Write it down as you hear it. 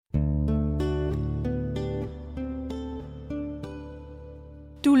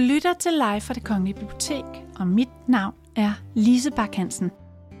Du lytter til live fra Det Kongelige Bibliotek, og mit navn er Lise Bak Hansen.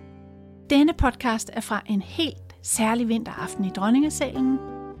 Denne podcast er fra en helt særlig vinteraften i Dronningesalen,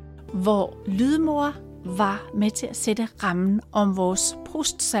 hvor Lydmor var med til at sætte rammen om vores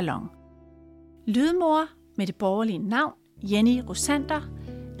Proust-salon. Lydmor med det borgerlige navn Jenny Rosander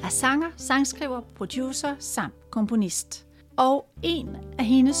er sanger, sangskriver, producer samt komponist. Og en af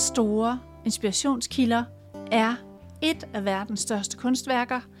hendes store inspirationskilder er et af verdens største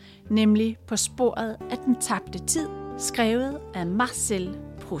kunstværker, nemlig På sporet af den tabte tid, skrevet af Marcel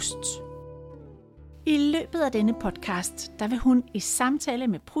Proust. I løbet af denne podcast, der vil hun i samtale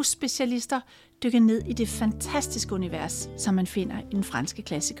med Proust-specialister dykke ned i det fantastiske univers, som man finder i den franske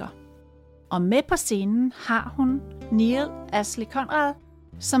klassiker. Og med på scenen har hun Neil Astley Conrad,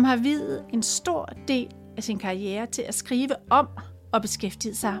 som har viet en stor del af sin karriere til at skrive om og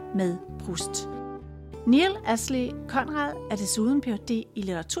beskæftige sig med Proust. Neil Astley Conrad er desuden Ph.D. i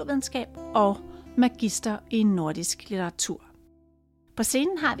litteraturvidenskab og magister i nordisk litteratur. På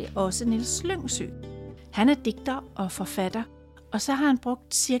scenen har vi også Niels Lyngsø. Han er digter og forfatter, og så har han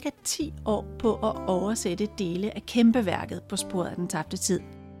brugt cirka 10 år på at oversætte dele af kæmpeværket På sporet af den tabte tid.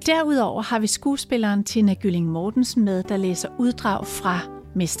 Derudover har vi skuespilleren Tina Gylling Mortensen med, der læser uddrag fra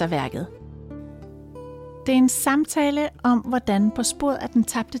mesterværket. Det er en samtale om, hvordan På sporet af den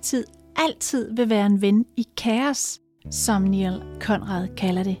tabte tid altid vil være en ven i kaos, som Neil Conrad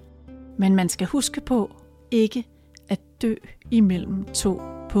kalder det. Men man skal huske på ikke at dø imellem 2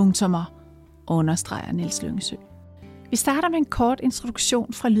 punktummer, understreger Niels Lyngsø. Vi starter med en kort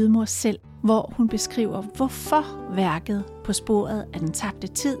introduktion fra Lydmor selv, hvor hun beskriver, hvorfor værket På sporet af den tabte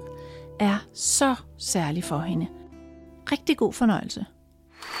tid er så særligt for hende. Rigtig god fornøjelse.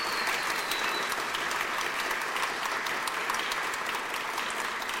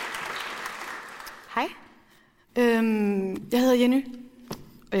 Hej. Jeg hedder Jenny,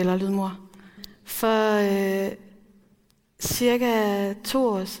 eller Lydmor. For cirka 2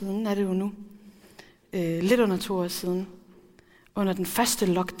 år siden er det jo nu. Lidt under 2 år siden, under den første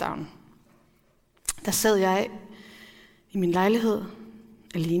lockdown, der sad jeg i min lejlighed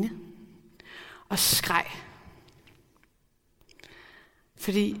alene og skreg.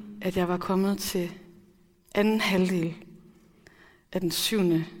 Fordi at jeg var kommet til anden halvdel af den 7.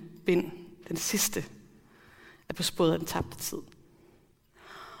 bind, den sidste, af På sporet af den tabte tid.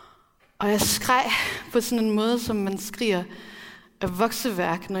 Og jeg skreg på sådan en måde, som man skriger af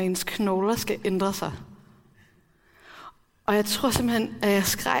vokseværk, når ens knogler skal ændre sig. Og jeg tror simpelthen, at jeg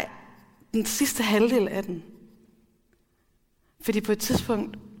skreg den sidste halvdel af den. Fordi på et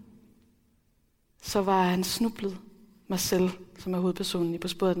tidspunkt, så var han snublet, Marcel, som er hovedpersonen i På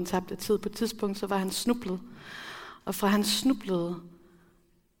sporet af den tabte tid. På et tidspunkt, så var han snublet. Og fra han snublede,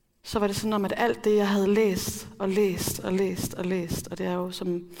 så var det sådan om, at alt det, jeg havde læst, og det er jo,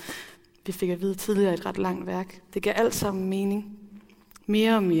 som vi fik at vide tidligere, et ret langt værk, det gav alt sammen mening.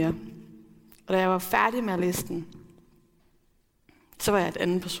 Mere og mere. Og da jeg var færdig med at læse den, så var jeg et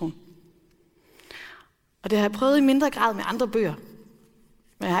anden person. Og det har jeg prøvet i mindre grad med andre bøger,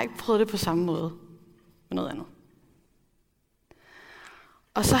 men jeg har ikke prøvet det på samme måde med noget andet.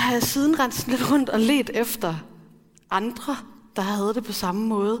 Og så har jeg siden rendt lidt rundt og let efter andre, der havde det på samme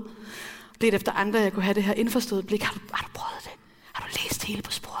måde. Let efter andre, jeg kunne have det her indforståede blik. Har du prøvet det? Har du læst hele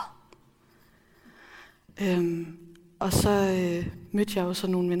På sporet? Og så mødte jeg jo så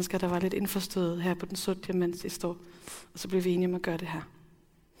nogle mennesker, der var lidt indforstået her på Den Sorte Diamant sidste år. Og så blev vi enige om at gøre det her.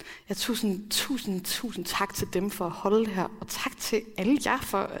 Jeg tusind tak til dem for at holde det her. Og tak til alle jer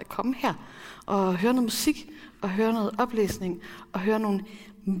for at komme her og høre noget musik, og høre noget oplæsning, og høre nogle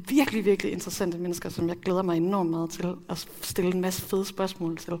virkelig, virkelig interessante mennesker, som jeg glæder mig enormt meget til at stille en masse fede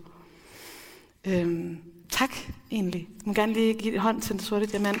spørgsmål til. Tak egentlig. Jeg må gerne lige give et hånd til Den Sorte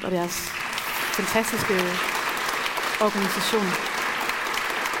Diamant og deres fantastiske organisation.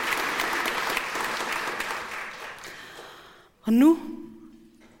 Og nu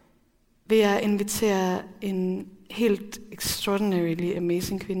vil jeg invitere en helt extraordinarily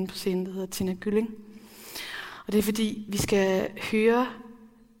amazing kvinde på scenen, der hedder Tina Gylling. Og det er fordi, vi skal høre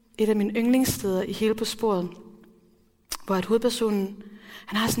et af mine yndlingssteder i hele På sporet, hvor at hovedpersonen,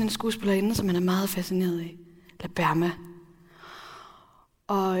 han har sådan en skuespillerinde, som han er meget fascineret af, La Berma.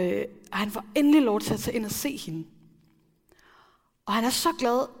 Og han får endelig lov til at tage ind og se hende. Og han er så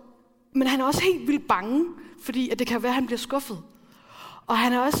glad, men han er også helt vildt bange, fordi at det kan være, at han bliver skuffet. Og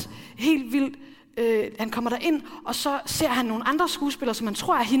han er også helt vildt, han kommer derind, og så ser han nogle andre skuespillere, som han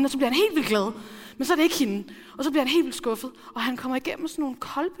tror er hende, og så bliver han helt vildt glad. Men så er det ikke hende, og så bliver han helt vildt skuffet. Og han kommer igennem sådan nogle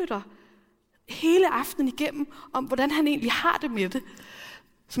koldbøtter hele aftenen igennem, om hvordan han egentlig har det med det.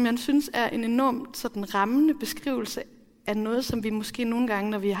 Som jeg synes er en enormt sådan rammende beskrivelse er noget, som vi måske nogle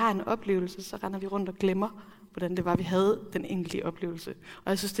gange, når vi har en oplevelse, så render vi rundt og glemmer, hvordan det var, vi havde den egentlige oplevelse. Og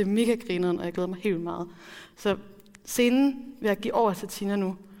jeg synes, det er mega grineren, og jeg glæder mig helt vildt meget. Så scenen vil jeg give over til Tina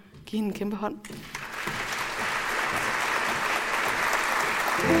nu. Giv hende en kæmpe hånd.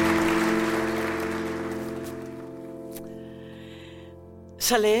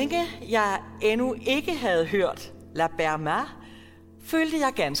 Så længe jeg endnu ikke havde hørt La Berma, følte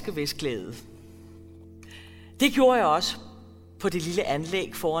jeg ganske vist glæde. Det gjorde jeg også på det lille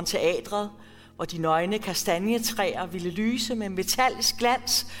anlæg foran teatret, hvor de nøgne kastanjetræer ville lyse med metallisk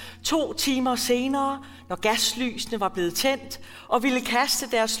glans 2 timer senere, når gaslysene var blevet tændt, og ville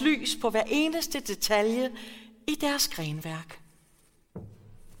kaste deres lys på hver eneste detalje i deres grenværk.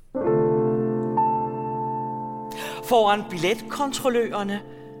 Foran billetkontrollørerne,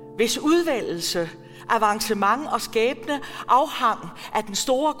 hvis udvælgelse, avancement og skæbne afhang af den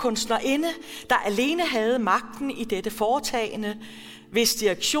store kunstnerinde, der alene havde magten i dette foretagende, hvis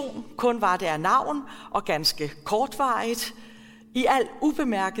direktion kun var det af navn og ganske kortvarigt, i al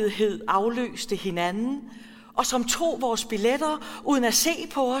ubemærkethed afløste hinanden, og som tog vores billetter uden at se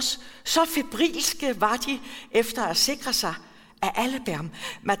på os, så febrilske var de efter at sikre sig, at alle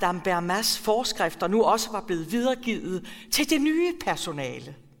Madame Bermas forskrifter nu også var blevet videregivet til det nye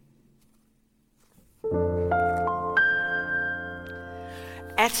personale.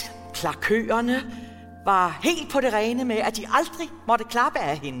 At klakørerne var helt på det rene med, at de aldrig måtte klappe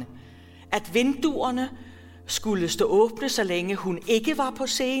af hende. At vinduerne skulle stå åbne, så længe hun ikke var på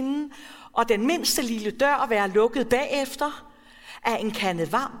scenen, og den mindste lille dør være lukket bagefter. At en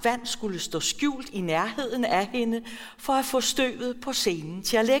kande varmt vand skulle stå skjult i nærheden af hende, for at få støvet på scenen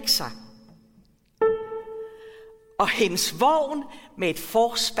til at lægge sig. Og hendes vogn med et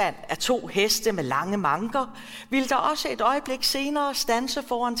forspand af 2 heste med lange manker, ville der også et øjeblik senere standse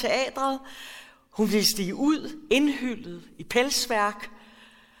foran teatret. Hun ville stige ud, indhyllet i pelsværk,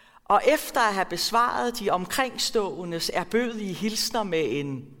 og efter at have besvaret de omkringståendes ærbødige hilsner med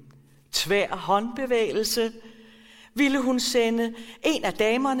en tvær håndbevægelse, ville hun sende en af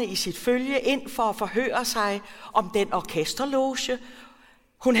damerne i sit følge ind for at forhøre sig om den orkesterloge,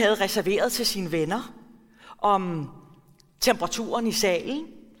 hun havde reserveret til sine venner, om temperaturen i salen,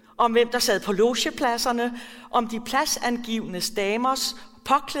 om hvem der sad på logepladserne, om de pladsangivende damers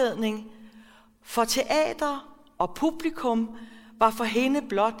påklædning. For teater og publikum var for hende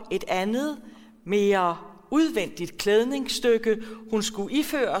blot et andet, mere udvendigt klædningsstykke, hun skulle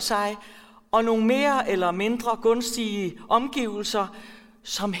iføre sig, og nogle mere eller mindre gunstige omgivelser,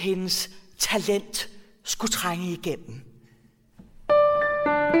 som hendes talent skulle trænge igennem.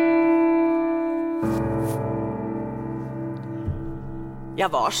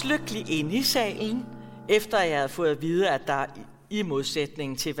 Jeg var også lykkelig inde i salen, efter jeg havde fået at vide, at der i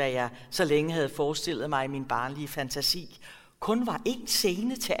modsætning til, hvad jeg så længe havde forestillet mig i min barnlige fantasi, kun var én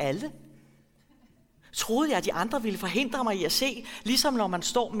scene til alle. Troede jeg, at de andre ville forhindre mig i at se, ligesom når man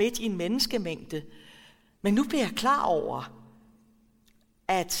står midt i en menneskemængde. Men nu blev jeg klar over,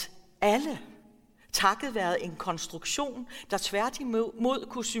 at alle, takket være en konstruktion, der tværtimod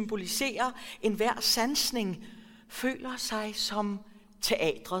kunne symbolisere enhver sansning, føler sig som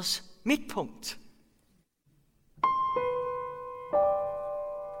teatrets midtpunkt.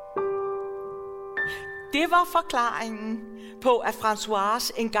 Det var forklaringen på, at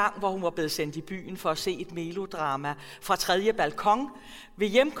Françoise en gang, hvor hun var blevet sendt i byen for at se et melodrama fra 3. balkon, ved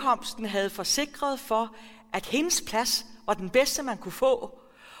hjemkomsten havde forsikret for, at hendes plads var den bedste, man kunne få,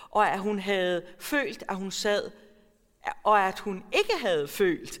 og at hun havde følt, at hun sad, og at hun ikke havde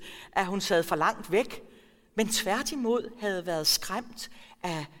følt, at hun sad for langt væk, men tværtimod havde været skræmt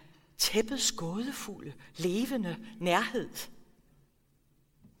af tæppets gådefulde, levende nærhed.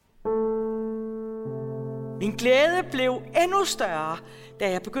 Min glæde blev endnu større, da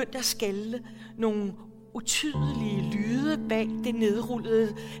jeg begyndte at skælde nogle utydelige lyde bag det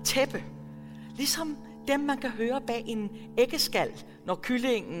nedrullede tæppe. Ligesom dem, man kan høre bag en æggeskal, når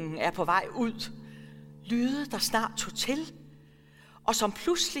kyllingen er på vej ud. Lyde, der snart tog til, og som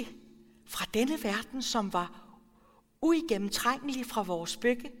pludselig fra denne verden, som var uigennemtrængelig fra vores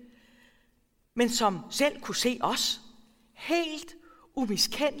begge, men som selv kunne se os, helt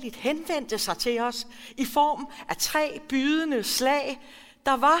umiskendeligt henvendte sig til os i form af 3 bydende slag,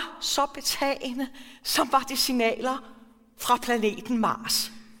 der var så betagende, som var det signaler fra planeten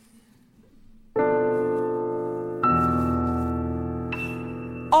Mars.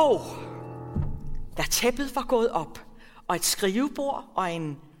 Og da tæppet var gået op, og et skrivebord og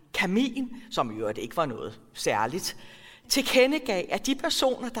en kamin, som i øvrigt ikke var noget særligt, tilkendegav, at de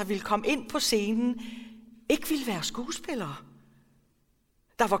personer, der ville komme ind på scenen, ikke ville være skuespillere,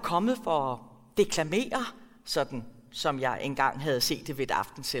 der var kommet for at deklamere sådan som jeg engang havde set det ved et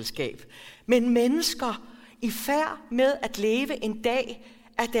aftenselskab, men mennesker i færd med at leve en dag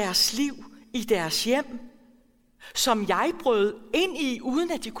af deres liv i deres hjem, som jeg brød ind i,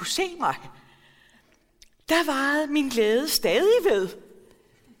 uden at de kunne se mig. Der varede min glæde stadig ved.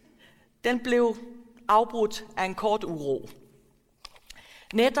 Den blev afbrudt af en kort uro.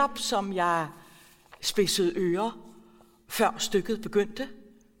 Netop som jeg spidsede ører, før stykket begyndte,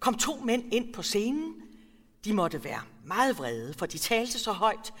 kom 2 mænd ind på scenen. De måtte være meget vrede, for de talte så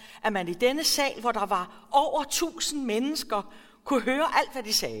højt, at man i denne sal, hvor der var over 1000 mennesker, kunne høre alt, hvad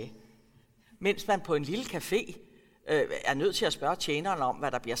de sagde. Mens man på en lille café er nødt til at spørge tjeneren om,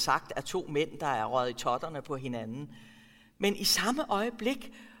 hvad der bliver sagt af 2 mænd, der er røget i totterne på hinanden. Men i samme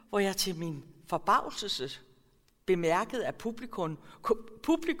øjeblik, hvor jeg til min forbavselse bemærkede, at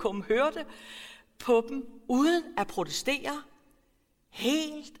publikum hørte på dem uden at protestere,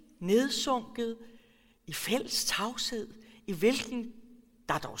 helt nedsunket i fælles tavshed, i hvilken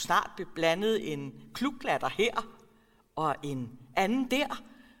der dog snart blev blandet en kluglatter her og en anden der,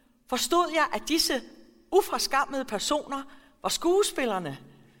 forstod jeg, at disse uforskammede personer var skuespillerne,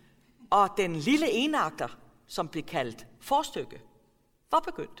 og den lille enakter, som blev kaldt forstykke, var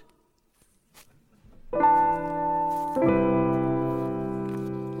begyndt.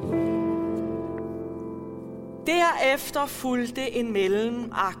 Derefter fulgte en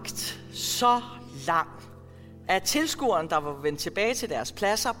mellemakt så lang, at tilskuerne, der var vendt tilbage til deres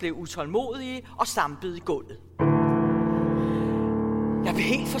pladser, blev utålmodige og stampede i gulvet. Jeg blev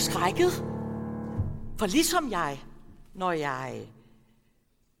helt forskrækket, for ligesom jeg, når jeg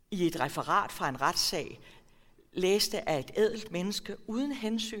i et referat fra en retssag læste, at et ædelt menneske uden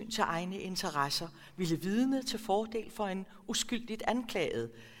hensyn til egne interesser ville vidne til fordel for en uskyldigt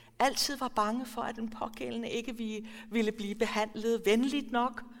anklaget, altid var bange for, at den pågældende ikke ville blive behandlet venligt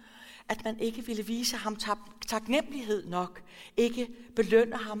nok, at man ikke ville vise ham taknemmelighed nok, ikke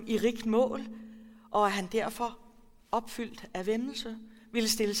belønne ham i rigt mål, og at han derfor, opfyldt af væmmelse, ville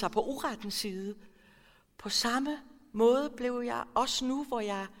stille sig på urettens side. På samme måde blev jeg også nu, hvor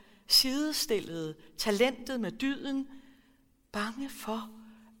jeg sidestillede talentet med dyden, bange for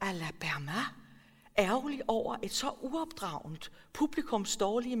at lade Berma, ærgerlig over et så uopdragent publikums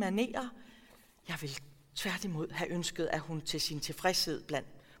dårlige manerer. Jeg ville tværtimod have ønsket, at hun til sin tilfredshed blandt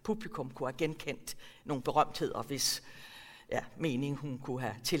publikum kunne have genkendt nogle berømtheder, hvis mening hun kunne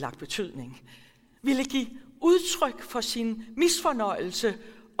have tillagt betydning. Ville give udtryk for sin misfornøjelse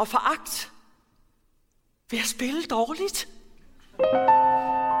og foragt ved at spille dårligt.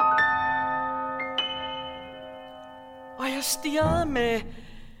 Og jeg stirrede med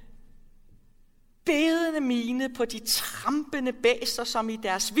bedende mine på de trampende bæster, som i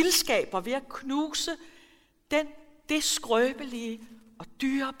deres vildskab var ved at knuse det skrøbelige og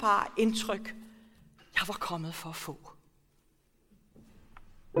dyrebare indtryk, jeg var kommet for at få.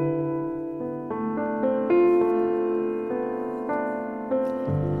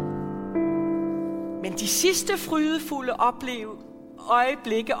 Men de sidste frydefulde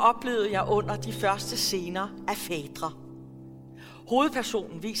øjeblikke oplevede jeg under de første scener af Fædre.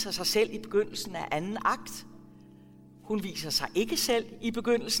 Hovedpersonen viser sig selv i begyndelsen af anden akt. Hun viser sig ikke selv i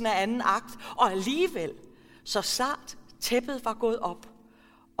begyndelsen af anden akt, og alligevel, så snart tæppet var gået op,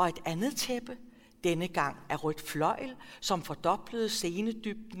 og et andet tæppe, denne gang af rødt fløjl, som fordoblede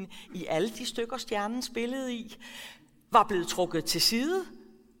scenedybden i alle de stykker stjernen spillede i, var blevet trukket til side,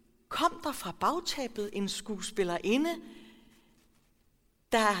 kom der fra bagtæppet en skuespillerinde,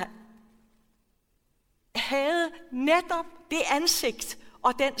 der havde netop det ansigt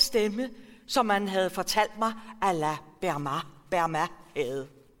og den stemme, som man havde fortalt mig, at la Berma havde.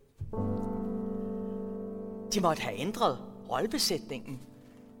 De måtte have ændret rollebesætningen.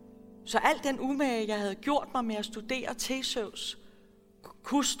 Så al den umage, jeg havde gjort mig med at studere Theseus,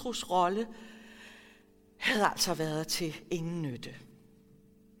 hustrus rolle, havde altså været til ingen nytte.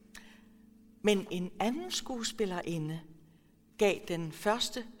 Men en anden skuespillerinde gav den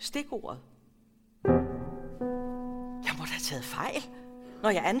første stikordet. Jeg måtte have taget fejl, når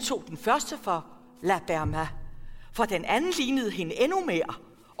jeg antog den første for La Berma, for den anden lignede hende endnu mere,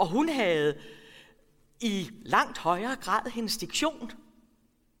 og hun havde i langt højere grad hendes diktion.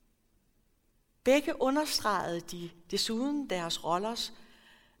 Begge understregede de desuden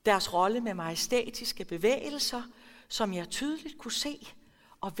deres rolle med majestætiske bevægelser, som jeg tydeligt kunne se,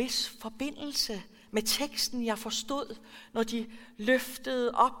 og hvis forbindelse med teksten jeg forstod, når de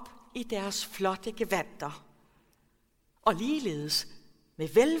løftede op i deres flotte gevanter. Og ligeledes med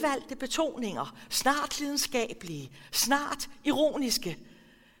velvalgte betoninger, snart lidenskabelige, snart ironiske,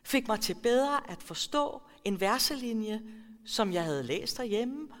 fik mig til bedre at forstå en verselinje, som jeg havde læst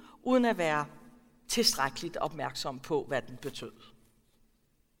derhjemme, uden at være tilstrækkeligt opmærksom på, hvad den betød.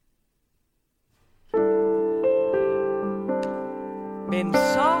 Men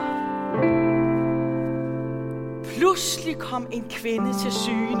så pludselig kom en kvinde til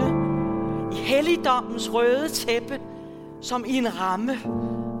syne i helligdommens røde tæppe, som i en ramme,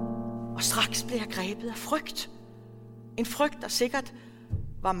 og straks blev jeg grebet af frygt. En frygt, der sikkert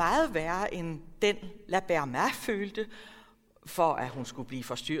var meget værre end den La Berma følte, for at hun skulle blive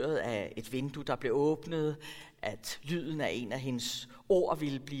forstyrret af et vindue, der blev åbnet, at lyden af en af hendes ord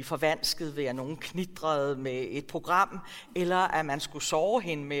ville blive forvansket ved, at nogen knitrede med et program, eller at man skulle sove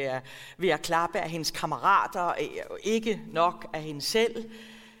hende ved at klappe af hendes kammerater, ikke nok af hende selv.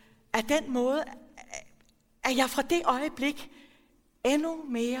 Af den måde er jeg fra det øjeblik endnu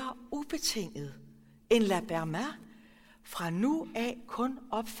mere ubetinget end La Berma, fra nu af kun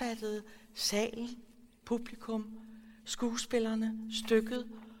opfattede salen, publikum, skuespillerne, stykket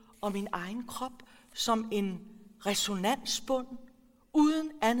og min egen krop som en resonansbund,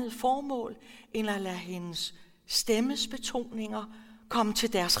 uden andet formål, end at lade hendes stemmes betoninger komme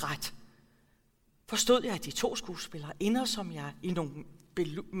til deres ret. Forstod jeg, at de to skuespillere inder, som jeg i nogle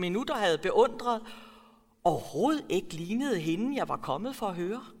minutter havde beundret, overhovedet ikke lignede hende, jeg var kommet for at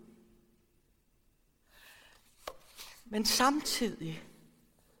høre. Men samtidig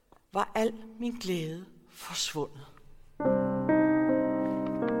var al min glæde forsvundet.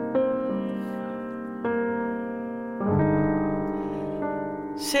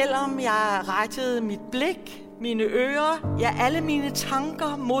 Selvom jeg rettede mit blik, mine ører, ja alle mine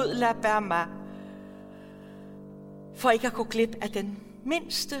tanker mod La Berma, for ikke at gå glip af den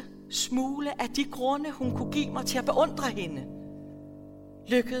mindste smule af de grunde, hun kunne give mig til at beundre hende,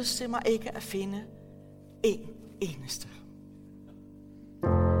 lykkedes det mig ikke at finde en eneste.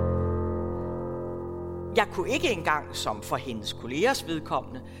 Jeg kunne ikke engang, som for hendes kollegers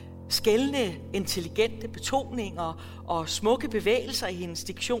vedkommende, skelne intelligente betoninger og smukke bevægelser i hendes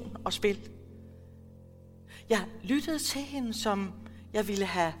diktion og spil. Jeg lyttede til hende, som jeg ville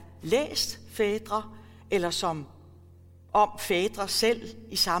have læst fædre, eller som om fædre selv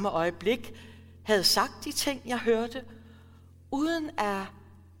i samme øjeblik havde sagt de ting, jeg hørte, uden at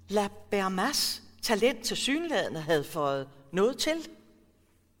La Bermas talent tilsyneladende havde fået noget til.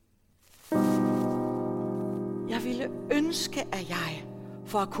 Jeg ville ønske, at jeg,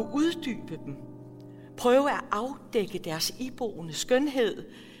 for at kunne uddybe dem, prøve at afdække deres iboende skønhed,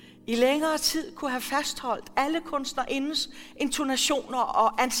 i længere tid kunne have fastholdt alle kunstnerindens intonationer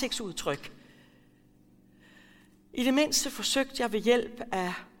og ansigtsudtryk. I det mindste forsøgte jeg ved hjælp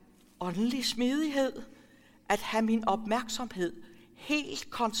af åndelig smidighed at have min opmærksomhed helt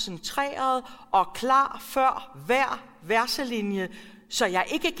koncentreret og klar før hver verselinje, så jeg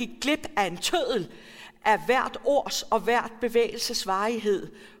ikke gik glip af en tøddel af hvert ords og hvert bevægelses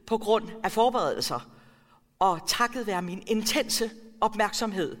varighed på grund af forberedelser, og takket være min intense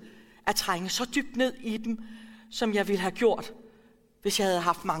opmærksomhed at trænge så dybt ned i dem, som jeg ville have gjort, hvis jeg havde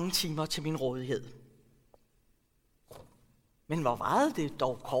haft mange timer til min rådighed. Men hvor varede det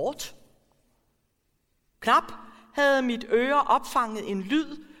dog kort? Knap havde mit øre opfanget en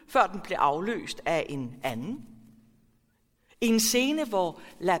lyd, før den blev afløst af en anden. I en scene, hvor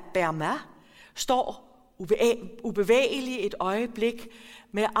La Berma står ubevægelig et øjeblik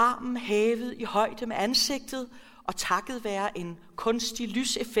med armen hævet i højde med ansigtet og takket være en kunstig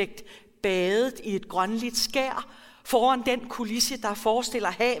lyseffekt badet i et grønligt skær foran den kulisse, der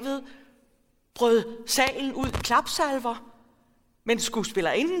forestiller havet, brød salen ud i klapsalver, men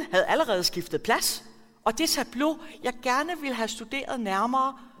skuespillerinden havde allerede skiftet plads, og det tableau, jeg gerne ville have studeret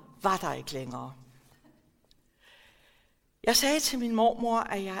nærmere, var der ikke længere. Jeg sagde til min mormor,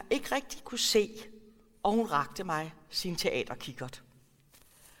 at jeg ikke rigtig kunne se, og hun rakte mig sin teaterkikkert.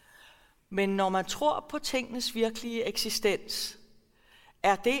 Men når man tror på tingenes virkelige eksistens,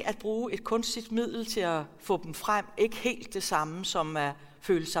 er det at bruge et kunstigt middel til at få dem frem ikke helt det samme som at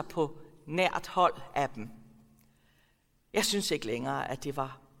føle sig på nært hold af dem. Jeg synes ikke længere, at det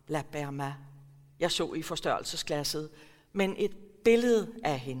var La Berma, jeg så i forstørrelsesglasset, men et billede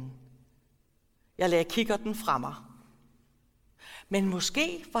af hende. Jeg lagde kikkerten fra mig. Men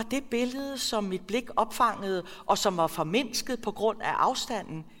måske var det billede, som mit blik opfangede, og som var formindsket på grund af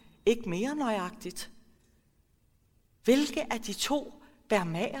afstanden, ikke mere nøjagtigt. Hvilke af de to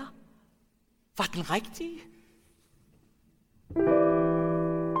Bermaer var den rigtige?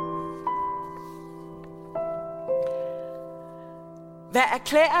 Hvad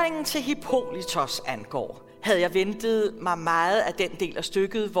erklæringen til Hippolytos angår, havde jeg ventet mig meget af den del af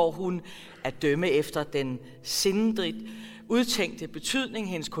stykket, hvor hun, at dømme efter den sindrigt udtænkte betydning,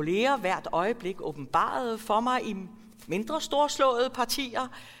 hendes kolleger hvert øjeblik åbenbarede for mig i mindre storslåede partier,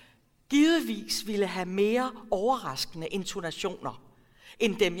 givetvis ville have mere overraskende intonationer,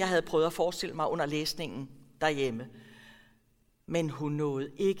 end dem, jeg havde prøvet at forestille mig under læsningen derhjemme. Men hun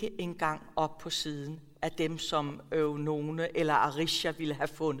nåede ikke engang op på siden af dem, som Eunone eller Arisha ville have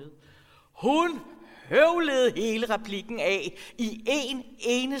fundet. Hun høvlede hele replikken af i en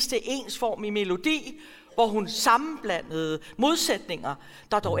eneste ensformig melodi, hvor hun sammenblandede modsætninger,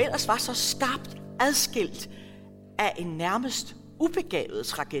 der dog ellers var så skarpt adskilt af en nærmest ubegavet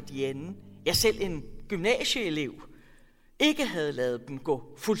tragedienne, ja selv en gymnasieelev, ikke havde lavet dem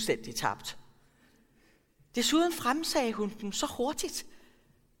gå fuldstændig tabt. Desuden fremsagde hun dem så hurtigt,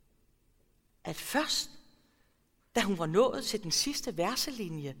 at først, da hun var nået til den sidste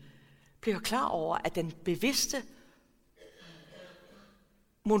verselinje, blev jeg klar over, at den bevidste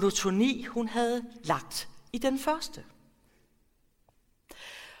monotoni, hun havde lagt i den første.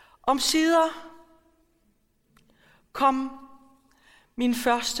 Omsider kom min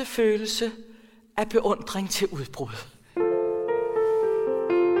første følelse af beundring til udbrud.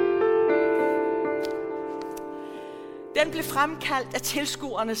 Den blev fremkaldt af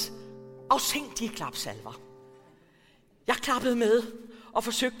tilskuernes afsindige klapsalver. Jeg klappede med og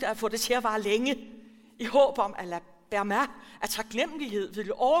forsøgte at få det til at vare længe, i håb om, at La Berma af taknemmelighed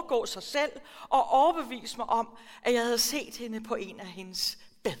ville overgå sig selv og overbevise mig om, at jeg havde set hende på en af hendes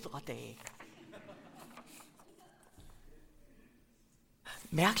bedre dage.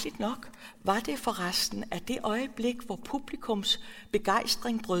 Mærkeligt nok var det forresten, at det øjeblik, hvor publikums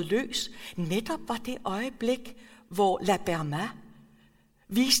begejstring brød løs, netop var det øjeblik, hvor La Berma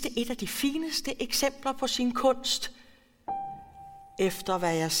viste et af de fineste eksempler på sin kunst, efter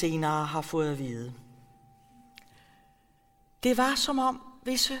hvad jeg senere har fået at vide. Det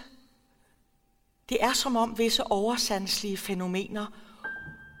er som om visse oversandslige fænomener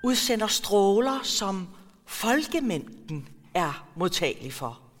udsender stråler, som folkemængden er modtagelig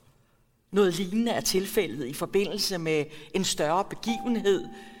for. Noget lignende er tilfældet i forbindelse med en større begivenhed,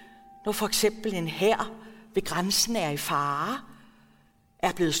 når for eksempel en hær ved grænsen er i fare,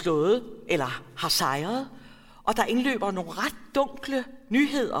 er blevet slået eller har sejret, og der indløber nogle ret dunkle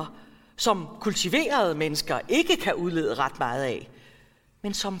nyheder, som kultiverede mennesker ikke kan udlede ret meget af,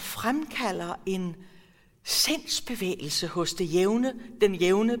 men som fremkalder en sindsbevægelse hos den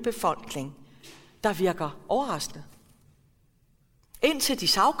jævne befolkning, der virker overraskende. Indtil de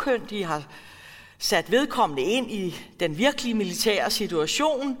sagkyndige har sat vedkommende ind i den virkelige militære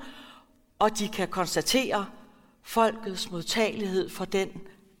situation, og de kan konstatere folkets modtagelighed for den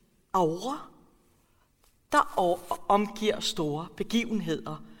aura, der omgiver store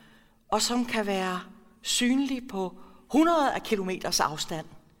begivenheder, og som kan være synlig på hundreder af kilometers afstand.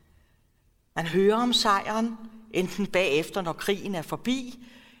 Man hører om sejren, enten bagefter, når krigen er forbi,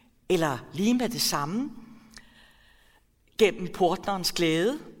 eller lige med det samme, gennem portnerens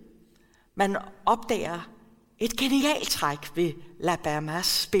glæde. Man opdager et genialt træk ved La Bermas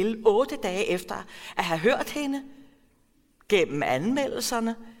spil 8 dage efter at have hørt hende, gennem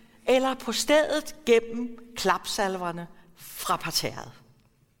anmeldelserne, eller på stedet gennem klapsalverne fra parterret.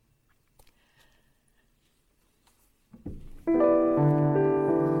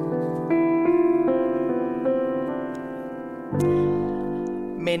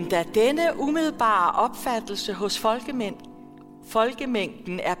 Men da denne umiddelbare opfattelse hos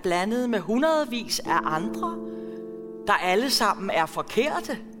folkemængden er blandet med hundredvis af andre, der alle sammen er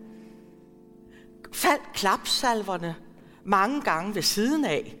forkerte, faldt klapsalverne mange gange ved siden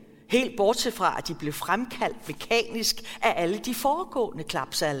af, helt bortset fra, at de blev fremkaldt mekanisk af alle de foregående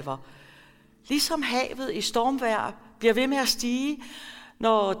klapsalver. Ligesom havet i stormvejr bliver ved med at stige,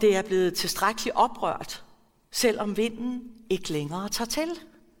 når det er blevet tilstrækkeligt oprørt, selvom vinden ikke længere tager til.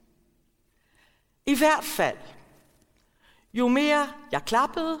 I hvert fald, jo mere jeg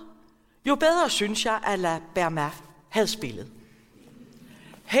klappede, jo bedre synes jeg, at La Berma havde spillet.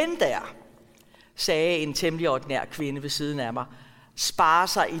 Hen der, sagde en temmelig ordinær kvinde ved siden af mig, sparer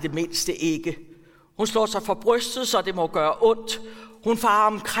sig i det mindste ikke. Hun slår sig for brystet, så det må gøre ondt. Hun farer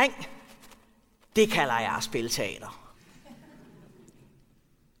omkring. Det kalder jeg at spille teater.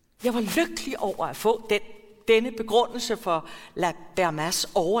 Jeg var lykkelig over at få denne begrundelse for La Bermas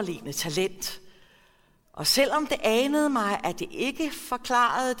overlegne talent. Og selvom det anede mig, at det ikke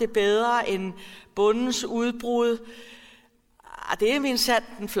forklarede det bedre end bondens udbrud, det er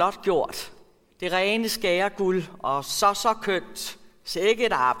mindsandt flot gjort. Det rene skæreguld og så kønt, sikke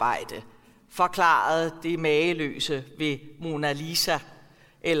et arbejde, forklarede det mageløse ved Mona Lisa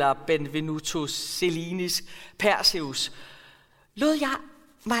eller Benvenuto Cellinis Perseus. Lod jeg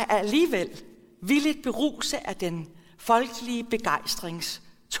mig alligevel villigt beruse af den folkelige begejstrings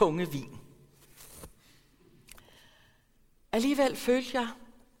tunge vin. Alligevel følte jeg,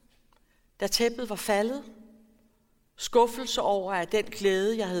 da tæppet var faldet. Skuffelse over, at den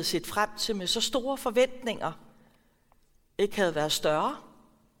glæde, jeg havde set frem til med så store forventninger, ikke havde været større.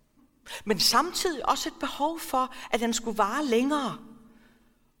 Men samtidig også et behov for, at den skulle vare længere.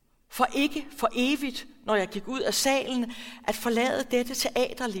 For ikke for evigt, når jeg gik ud af salen, at forlade dette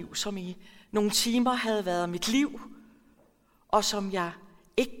teaterliv, som i nogle timer havde været mit liv, og som jeg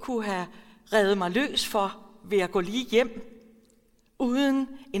ikke kunne have revet mig løs for ved at gå lige hjem, uden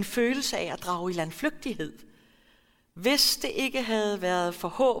en følelse af at drage i landflygtighed. Hvis det ikke havde været for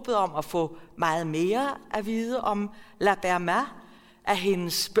håbet om at få meget mere at vide om La Berma, af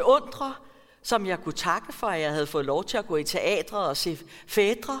hendes beundrer, som jeg kunne takke for, at jeg havde fået lov til at gå i teatret og se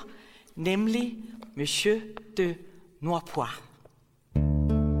Fædre, nemlig Monsieur de Norpois.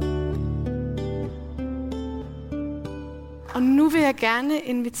 Og nu vil jeg gerne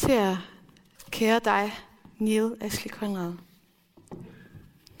invitere kære dig, Neil Ashley Conrad.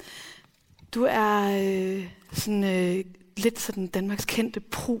 Du er lidt sådan Danmarks kendte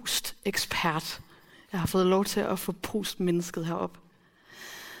Proust-ekspert. Jeg har fået lov til at få Proust-mennesket herop.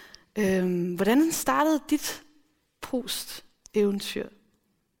 Hvordan startede dit Proust-eventyr?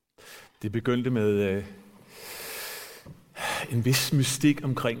 Det begyndte med en vis mystik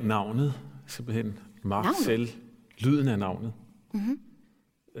omkring navnet, simpelthen Marcel, lyden af navnet. Mm-hmm.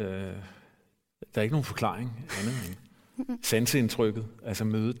 Der er ikke nogen forklaring andet end sanseindtrykket, altså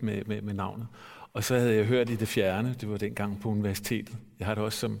mødet med navnet. Og så havde jeg hørt i det fjerne, det var dengang på universitetet. Jeg har det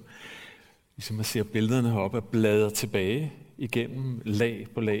også som, ligesom man ser billederne heroppe, og bladrer tilbage igennem lag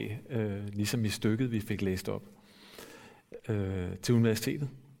på lag, ligesom i stykket, vi fik læst op til universitetet.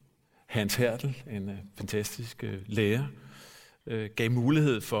 Hans Hertel, en fantastisk lærer, gav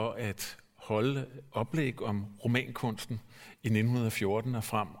mulighed for at holde oplæg om romankunsten i 1914 og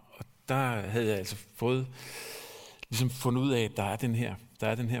frem. Og der havde jeg altså fundet ud af, at der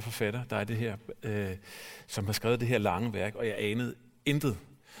er den her forfatter, der er det her, som har skrevet det her lange værk, og jeg anede intet.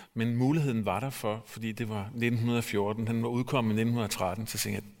 Men muligheden var der fordi det var 1914, han var udkommet i 1913, så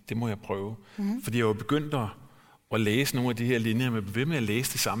tænkte jeg, det må jeg prøve. Mm-hmm. Fordi jeg var begyndt at læse nogle af de her linjer, men jeg blev ved med at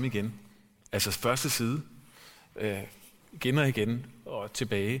læse det samme igen. Altså første side, igen og igen, og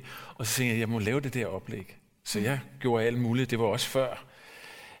tilbage. Og så tænkte jeg må lave det der oplæg. Så jeg gjorde alt muligt. Det var også før,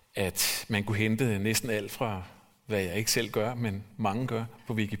 at man kunne hente næsten alt fra, hvad jeg ikke selv gør, men mange gør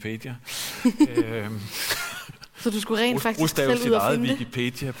på Wikipedia. Så du skulle rent faktisk selv ud og finde det? eget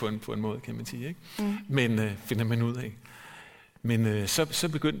Wikipedia på en måde, kan man sige. Ikke? Mm. Men finder man ud af. Men så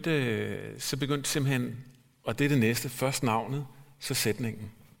begyndte simpelthen, og det er det næste, først navnet, så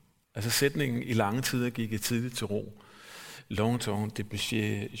sætningen. Altså sætningen i lange tider gik jeg tidligt til ro. Longtemps depuis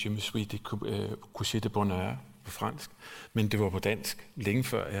je me suis couché de bonheur på fransk, men det var på dansk, længe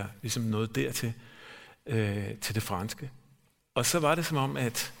før jeg ligesom nåede dertil til det franske. Og så var det som om,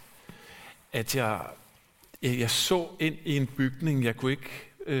 at jeg så ind i en bygning, jeg kunne ikke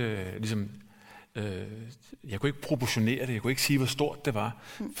jeg kunne ikke proportionere det, jeg kunne ikke sige, hvor stort det var,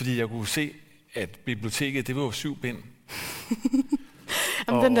 fordi jeg kunne se, at biblioteket, det var jo 7 bind.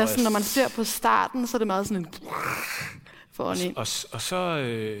 Jamen, den der, sådan, når man ser på starten, så er det meget sådan en foran ind. Og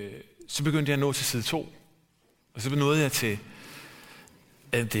så begyndte jeg at nå til side 2. Og så nåede jeg til,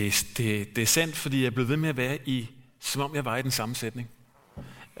 at det er sandt, fordi jeg blev ved med at være som om jeg var i den samme sætning.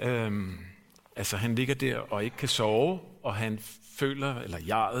 Altså han ligger der og ikke kan sove, og han føler, eller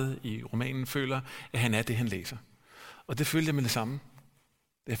jeget i romanen føler, at han er det, han læser. Og det følte jeg med det samme.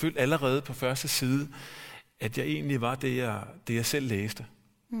 Jeg følte allerede på første side, at jeg egentlig var det, jeg selv læste.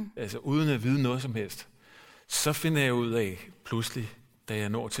 Altså uden at vide noget som helst. Så finder jeg ud af, pludselig, da jeg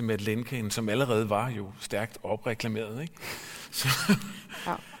når til Madeleine-kagen, som allerede var jo stærkt opreklameret, ikke? Så,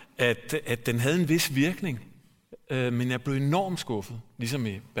 ja. at den havde en vis virkning. Men jeg blev enormt skuffet, ligesom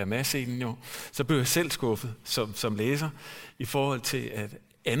i Berma-scenen jo. Så blev jeg selv skuffet som læser, i forhold til, at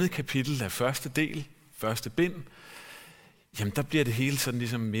andet kapitel af første bind, jamen der bliver det hele sådan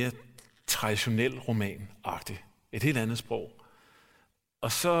ligesom mere traditionel roman-agtigt. Et helt andet sprog.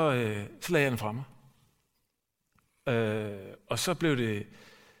 Og så lagde jeg den fra mig. Og så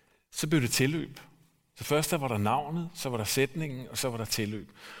blev det tilløb. Så først der var der navnet, så var der sætningen, og så var der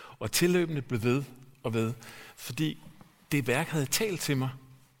tilløb. Og tilløbene blev ved og ved, fordi det værk havde talt til mig.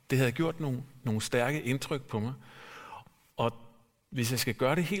 Det havde gjort nogle stærke indtryk på mig. Og hvis jeg skal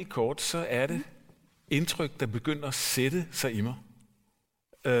gøre det helt kort, så er det indtryk, der begynder at sætte sig i mig.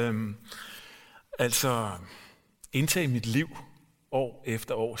 Altså indtage mit liv år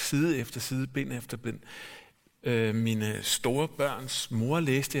efter år, side efter side, bind efter bind. Mine store børns mor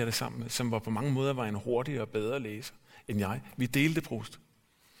læste jeg det sammen med, som var på mange måder var en hurtigere og bedre læser end jeg. Vi delte Proust.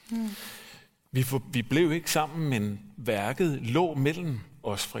 Vi blev ikke sammen, men værket lå mellem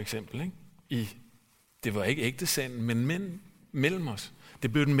os for eksempel. Ikke? det var ikke ægtesanden, men mellem os.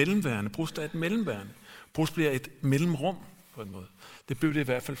 Det blev et mellemværende. Proust er et mellemværende. Proust bliver et mellemrum på en måde. Det blev det i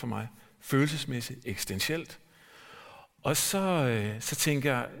hvert fald for mig. Følelsesmæssigt, eksistentielt. Og så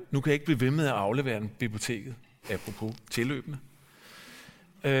tænker jeg, nu kan jeg ikke blive ved med at aflevere den biblioteket, apropos tilløbende.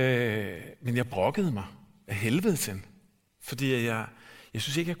 Men jeg brokkede mig af helvede til den, fordi jeg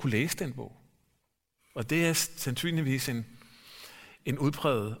synes ikke, jeg kunne læse den bog. Og det er sandsynligvis en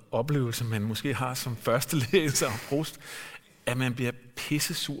udpræget oplevelse, man måske har som første læser af Proust, at man bliver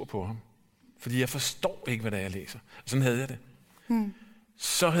pisse sur på ham. Fordi jeg forstår ikke, hvad det er, jeg læser. Og sådan havde jeg det.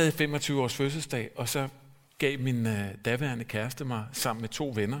 Så havde jeg 25 års fødselsdag, og så gav min daværende kæreste mig sammen med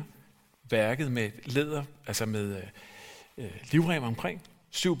 2 venner værket med læder, altså med livrem omkring,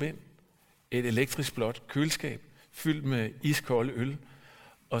 7 bind, et elektrisk blåt køleskab, fyldt med iskolde øl,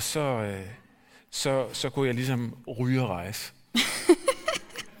 og så kunne jeg ligesom ryge og rejse.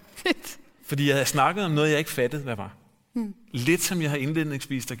 Fordi jeg havde snakket om noget, jeg ikke fattede, hvad var. Lidt som jeg har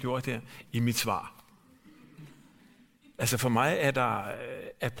indledningsvis gjort her i mit svar. Altså for mig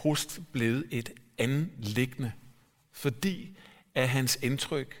er Proust blevet et anliggende, fordi at hans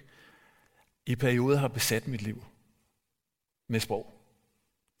indtryk i perioder har besat mit liv med sprog.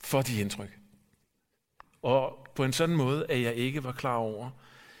 For de indtryk. Og på en sådan måde, at jeg ikke var klar over,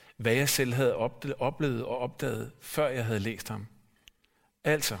 hvad jeg selv havde oplevet og opdaget, før jeg havde læst ham.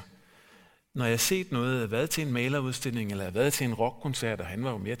 Altså, når jeg har set noget, jeg har været til en malerudstilling, eller jeg har været til en rockkoncert, og han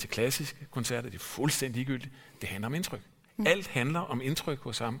var jo mere til klassiske koncerter, det er fuldstændig ligegyldigt. Det handler om indtryk. Alt handler om indtryk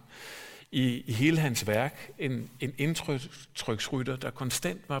hos ham. I hele hans værk, en indtryksrytter, der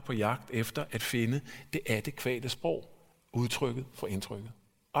konstant var på jagt efter at finde det adækvate sprog, udtrykket for indtrykket.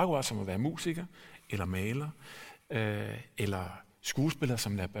 Akkurat som at være musiker, eller maler, eller skuespiller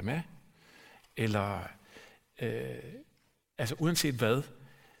som La Bama, eller altså uanset hvad,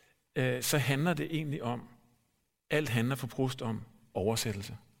 så handler det egentlig om, alt handler for Proust om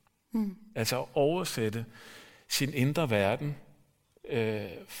oversættelse. Altså at oversætte sin indre verden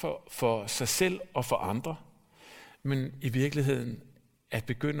for sig selv og for andre, men i virkeligheden at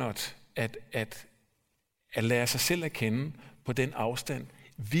begynde at lære sig selv at kende på den afstand,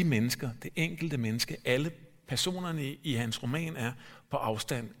 vi mennesker, det enkelte menneske, alle personerne i hans roman er på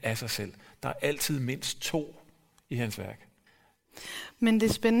afstand af sig selv. Der er altid mindst 2 i hans værk. Men det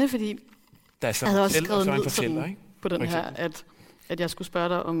er spændende, fordi jeg havde også skrevet ned fortæller, ikke? På den her, at jeg skulle spørge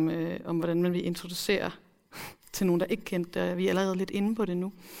dig om hvordan man vil introducere til nogen, der ikke kendte det. Vi er allerede lidt inde på det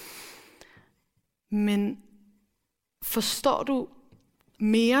nu. Men forstår du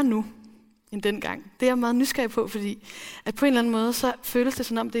mere nu end dengang? Det er jeg meget nysgerrig på, fordi at på en eller anden måde, så føles det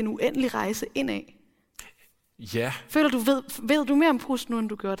sådan om, det er en uendelig rejse indad. Ja. Føler du, ved du mere om Proust nu, end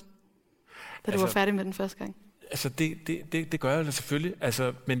du gjorde, da du var færdig med den første gang? Altså det gør jeg selvfølgelig,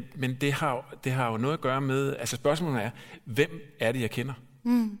 altså, men det har jo noget at gøre med, altså spørgsmålet er, hvem er det, jeg kender?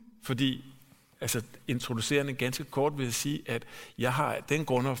 Fordi, altså introducerende ganske kort vil jeg sige, at jeg har den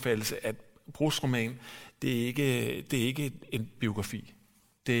grundopfattelse, at Prousts roman, det er ikke en biografi.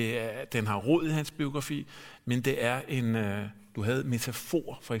 Den har rod i hans biografi, men det er du havde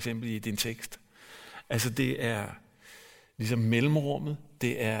metafor for eksempel i din tekst. Altså det er ligesom mellemrummet,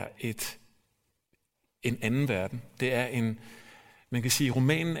 det er en anden verden. Det er man kan sige,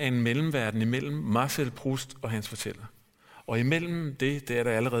 romanen er en mellemverden imellem Marcel Proust og hans fortæller. Og imellem det er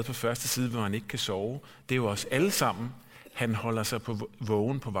der allerede på første side, hvor han ikke kan sove. Det er jo os alle sammen, han holder sig på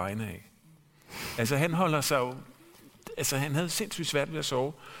vågen på vegne af. Altså han holder sig jo, altså han havde sindssygt svært ved at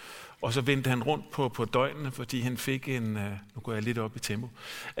sove, og så vendte han rundt på døgnene, fordi han fik nu går jeg lidt op i tempo,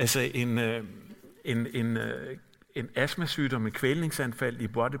 altså en astmasygdom med kvælningsanfald i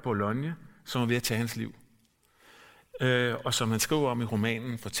Bois de Boulogne, som er ved at tage hans liv. Og som han skriver om i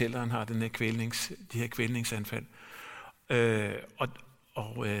romanen, fortælleren har de her kvælningsanfald.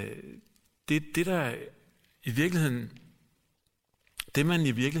 Det der i virkeligheden, det man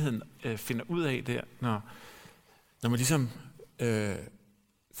i virkeligheden finder ud af der, når man ligesom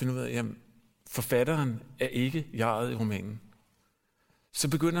finder ud af, at forfatteren er ikke jeget i romanen, så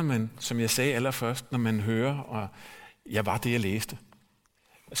begynder man, som jeg sagde allerførst, når man hører, og jeg var det, jeg læste,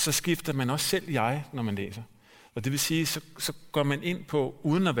 så skifter man også selv jeg, når man læser. Og det vil sige, så går man ind på,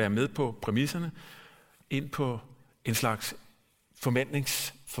 uden at være med på præmisserne, ind på en slags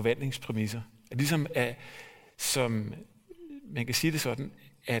forvandlingspræmisser. Ligesom som man kan sige det sådan,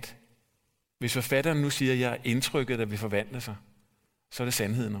 at hvis forfatteren nu siger, at jeg er indtrykket, der vil forvandle sig, så er det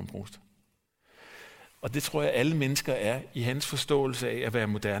sandheden om Proust. Og det tror jeg, alle mennesker er i hans forståelse af at være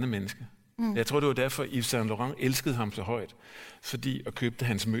moderne menneske. Jeg tror, det var derfor, Yves Saint Laurent elskede ham så højt, fordi at købte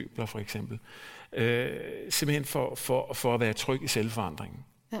hans møbler for eksempel. Simpelthen for at være tryg i selvforandringen.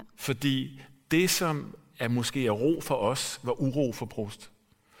 Ja. Fordi det, som måske er ro for os, var uro for Proust.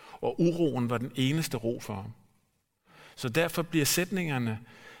 Og uroen var den eneste ro for ham. Så derfor bliver sætningerne,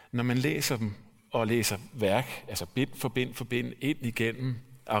 når man læser dem, og læser værk, altså bind for bind, ind igennem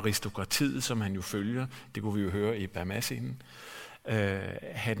aristokratiet, som han jo følger, det kunne vi jo høre i Bermascenen.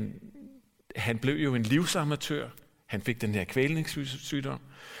 Han blev jo en livsamatør. Han fik den her kvælningssygdom,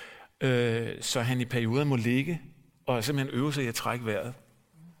 så han i perioder må ligge og simpelthen øve sig i at trække vejret,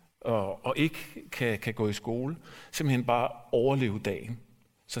 og ikke kan gå i skole, simpelthen bare overleve dagen.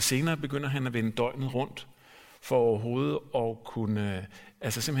 Så senere begynder han at vende døgnet rundt, for overhovedet at kunne,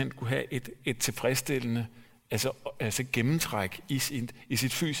 simpelthen kunne have et tilfredsstillende gennemtræk i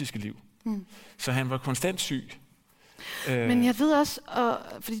sit fysiske liv. Så han var konstant syg. Men jeg ved også,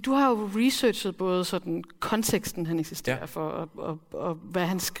 fordi du har jo researchet både sådan konteksten, han eksisterer for, og hvad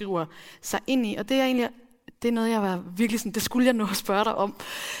han skriver sig ind i, og det er noget, jeg var virkelig sådan, det skulle jeg nå at spørge dig om,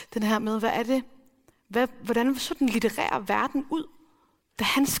 den her med, hvordan så den litterære verden ud, da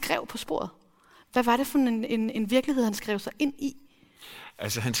han skrev På sporet? Hvad var det for en virkelighed, han skrev sig ind i?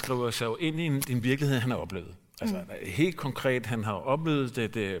 Altså, han skriver sig jo ind i en virkelighed, han har oplevet. Altså, helt konkret, han har oplevet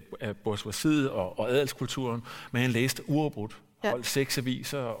det af bourgeoisiet og adelskulturen, men han læste uafbrudt, holdt 6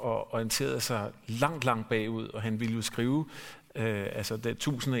 aviser og orienterede sig langt bagud, og han ville jo skrive det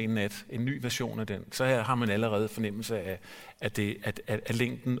 1001 nat, en ny version af den. Så her har man allerede fornemmelse af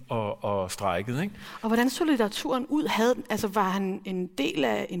længden og strækket, ikke? Og hvordan så litteraturen ud? Var han en del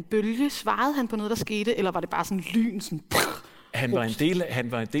af en bølge? Svarede han på noget, der skete, eller var det bare sådan lyn? Sådan, han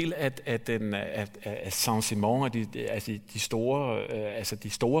var en del af Saint-Simon og de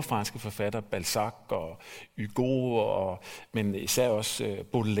store franske forfattere, Balzac og Hugo, men især også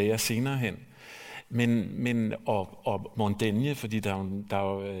Baudelaire senere hen. Men Montaigne, fordi der er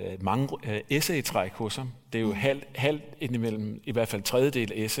jo mange essaytræk hos ham. Det er jo halvt indimellem, i hvert fald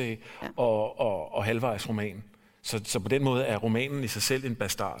tredjedel essay og halvvejs roman. Så på den måde er romanen i sig selv en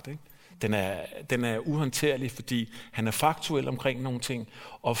bastard, ikke? Den er uhåndterlig, fordi han er faktuel omkring nogle ting,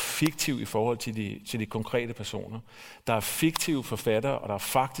 og fiktiv i forhold til de konkrete personer. Der er fiktive forfattere, og der er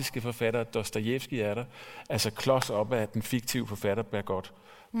faktiske forfattere. Dostojevskij er der. Altså klods op af, at den fiktive forfatter bliver godt.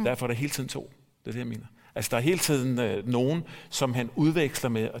 Derfor er der hele tiden 2. Det er det, jeg mener. Altså der er hele tiden nogen, som han udveksler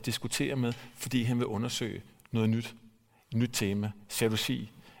med og diskuterer med, fordi han vil undersøge noget nyt. Et nyt tema.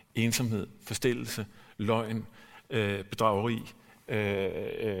 Jalousi, ensomhed, forstillelse, løgn, bedrageri,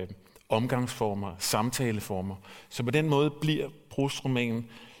 omgangsformer, samtaleformer. Så på den måde bliver Proust-romanen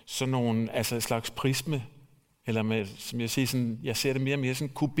sådan nogle, et slags prisme, eller med, som jeg siger, sådan, jeg ser det mere og mere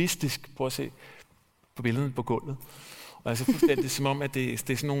sådan kubistisk. Prøv at se på billederne på gulvet. Og altså fuldstændig som om, at det er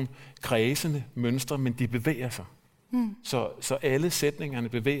sådan nogle kredsende mønstre, men de bevæger sig. Så alle sætningerne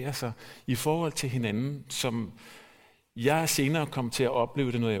bevæger sig i forhold til hinanden, som jeg senere kommer til at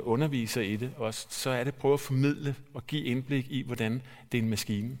opleve det, når jeg underviser i det. Og så er det at prøve at formidle og give indblik i, hvordan det er en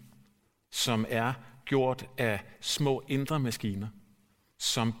maskine, som er gjort af små indre maskiner,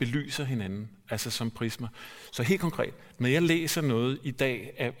 som belyser hinanden, altså som prismer. Så helt konkret, når jeg læser noget i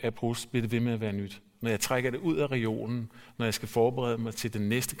dag af Proust, bliver det ved med at være nyt. Når jeg trækker det ud af regionen, når jeg skal forberede mig til den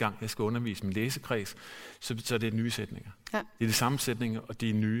næste gang, jeg skal undervise min læsekreds, så er det nye sætninger. Ja. Det er de samme sætninger, og det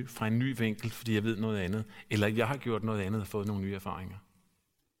er nye fra en ny vinkel, fordi jeg ved noget andet. Eller jeg har gjort noget andet og fået nogle nye erfaringer.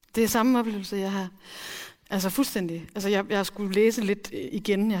 Det er samme oplevelse, jeg har. Altså fuldstændig. Altså jeg skulle læse lidt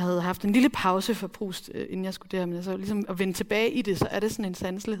igen. Jeg havde haft en lille pause for Proust, inden jeg skulle der. Men altså ligesom at vende tilbage i det, så er det sådan en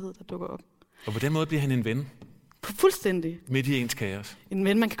sanselighed, der dukker op. Og på den måde bliver han en ven. Fuldstændig. Midt i ens kaos. En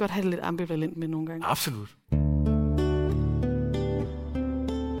ven, man kan godt have det lidt ambivalent med nogle gange. Absolut.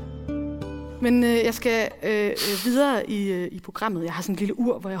 Men jeg skal videre i programmet. Jeg har sådan en lille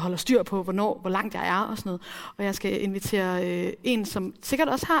ur, hvor jeg holder styr på, hvor langt jeg er og sådan noget. Og jeg skal invitere en, som sikkert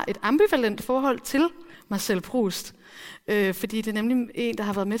også har et ambivalent forhold til Marcel Proust. Fordi det er nemlig en, der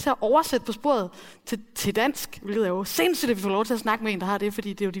har været med til at oversætte På sporet til dansk. Hvilket er jo sindssygt, at vi får lov til at snakke med en, der har det,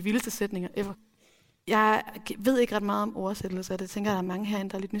 fordi det er jo de vildeste sætninger ever. Jeg ved ikke ret meget om oversættelse, og det tænker jeg, der er mange herinde,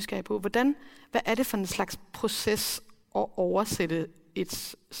 der er lidt nysgerrige på. Hvad er det for en slags proces at oversætte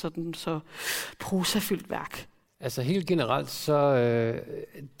et sådan så prosafyldt værk? Altså helt generelt, så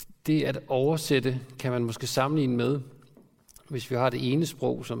det at oversætte kan man måske sammenligne med, hvis vi har det ene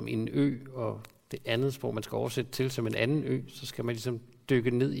sprog som en ø, og det andet sprog, man skal oversætte til som en anden ø, så skal man ligesom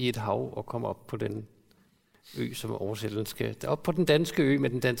dykke ned i et hav og komme op på den ø, som oversættelsen skal. Op på den danske ø med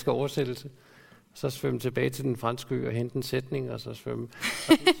den danske oversættelse. Så svømme tilbage til den franske ø og hente en sætning, og så svømme.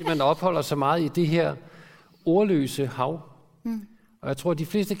 Og man opholder sig meget i det her ordløse hav. Og jeg tror, at de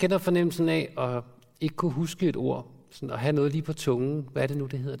fleste kender fornemmelsen af at ikke kunne huske et ord, sådan at have noget lige på tungen. Hvad er det nu,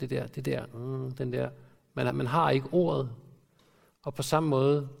 det hedder, det der, den der. Man har ikke ordet. Og på samme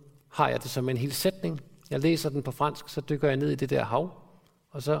måde har jeg det som en hel sætning. Jeg læser den på fransk, så dykker jeg ned i det der hav,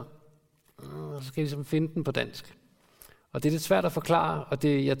 og så skal jeg ligesom finde den på dansk. Og det er lidt svært at forklare, og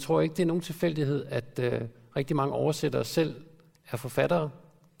jeg tror ikke, det er nogen tilfældighed, at rigtig mange oversættere selv er forfattere,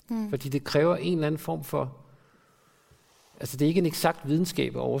 fordi det kræver en eller anden form for... Altså, det er ikke en eksakt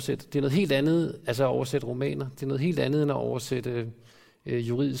videnskab at oversætte. Det er noget helt andet, altså at oversætte romaner. Det er noget helt andet, end at oversætte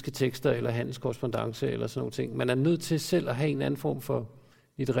juridiske tekster eller handelskorrespondance eller sådan nogle ting. Man er nødt til selv at have en anden form for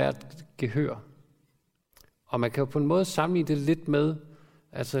litterært gehør. Og man kan jo på en måde sammenligne det lidt med,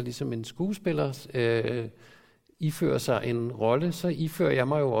 altså ligesom en skuespiller ifører sig en rolle, så ifører jeg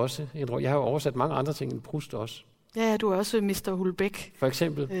mig jo også en rolle. Jeg har jo oversat mange andre ting end Proust også. Ja, du er også Mr. Hulbæk. For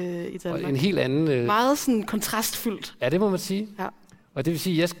eksempel. I Danmark. Og en helt anden... Meget sådan kontrastfyldt. Ja, det må man sige. Ja. Og det vil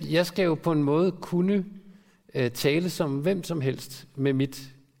sige, at jeg skal jo på en måde kunne tale som hvem som helst med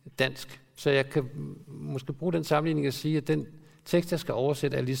mit dansk. Så jeg kan måske bruge den sammenligning at sige, at den tekst, jeg skal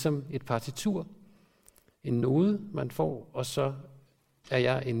oversætte, er ligesom et partitur. En node, man får, og så er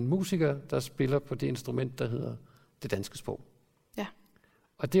jeg en musiker, der spiller på det instrument, der hedder det danske sprog. Ja.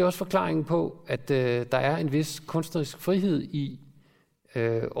 Og det er også forklaringen på, at der er en vis kunstnerisk frihed i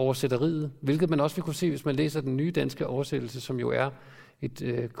oversætteriet, hvilket man også vil kunne se, hvis man læser den nye danske oversættelse, som jo er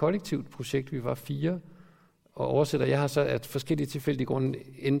et kollektivt projekt. Vi var 4 og oversætter. Jeg har så af forskellige tilfældige grunde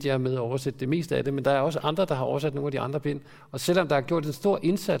endte jeg med at oversætte det meste af det, men der er også andre, der har oversat nogle af de andre bind. Og selvom der er gjort en stor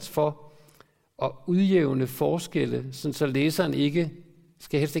indsats for at udjævne forskelle, sådan så læseren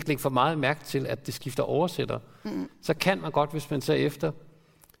skal helst ikke lægge for meget mærke til, at det skifter oversætter, så kan man godt, hvis man så efter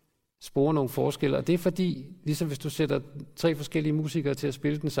spore nogle forskelle. Og det er fordi, ligesom hvis du sætter 3 forskellige musikere til at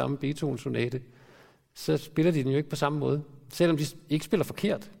spille den samme Beethoven-sonate, så spiller de den jo ikke på samme måde. Selvom de ikke spiller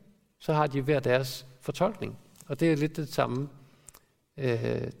forkert, så har de hver deres fortolkning. Og det er lidt det samme,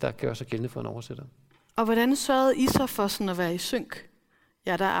 der gør sig gældende for en oversætter. Og hvordan sørgede I så for sådan at være i synk?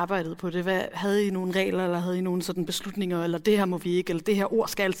 Ja, der arbejdede på det. Havde I nogle regler, eller havde I nogle sådan beslutninger, eller det her må vi ikke, eller det her ord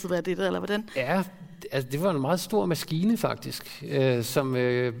skal altid være det, eller hvordan? Ja, altså det var en meget stor maskine faktisk, som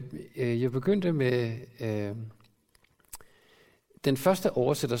jeg begyndte med den første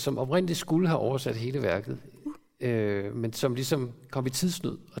oversætter, som oprindeligt skulle have oversat hele værket, men som ligesom kom i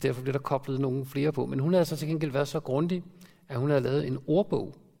tidsnød, og derfor blev der koblet nogle flere på. Men hun havde så til gengæld været så grundig, at hun havde lavet en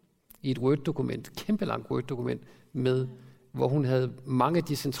ordbog i et Word-dokument, kæmpe langt Word-dokument, hvor hun havde mange af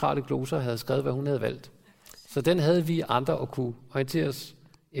de centrale gloser, havde skrevet, hvad hun havde valgt. Så den havde vi andre at kunne orientere os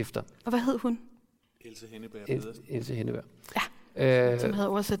efter. Og hvad hed hun? Else Henneberg Pedersen. Else Henneberg. Ja, som havde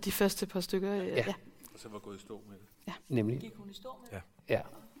oversat de første par stykker. Ja. Og så var gået i stå med det. Ja. Nemlig. Gik hun i stå med? Ja.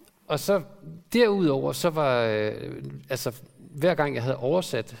 Og så derudover, så var, hver gang jeg havde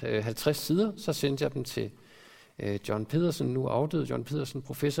oversat 50 sider, så sendte jeg dem til John Pedersen, nu afdød John Pedersen,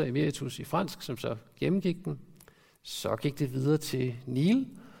 professor emeritus i fransk, som så gennemgik den. Så gik det videre til Neil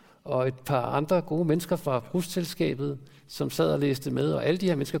og et par andre gode mennesker fra Proust-selskabet, som sad og læste med, og alle de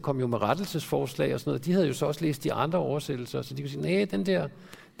her mennesker kom jo med rettelsesforslag og sådan noget. De havde jo så også læst de andre oversættelser, så de kunne sige, nej, den der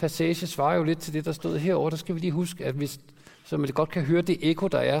passage svarer jo lidt til det, der stod herover. Der skal vi lige huske, at hvis, så man godt kan høre det ekko,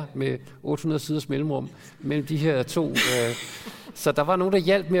 der er med 800 siders mellemrum mellem de her 2. Så der var nogen, der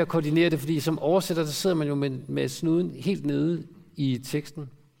hjalp med at koordinere det, fordi som oversætter, der sidder man jo med snuden helt nede i teksten.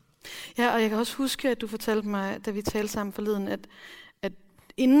 Ja, og jeg kan også huske, at du fortalte mig, da vi talte sammen forleden, at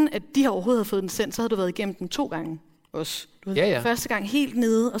inden at de her overhovedet havde fået den sendt, så havde du været igennem den 2 gange også. Du havde første gang helt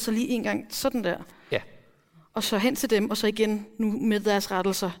nede, og så lige en gang sådan der. Ja. Og så hen til dem, og så igen nu med deres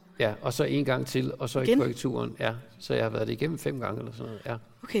rettelser. Ja, og så en gang til, og så igen? I korrekturen. Ja, så jeg har været det igennem 5 gange eller sådan noget. Ja.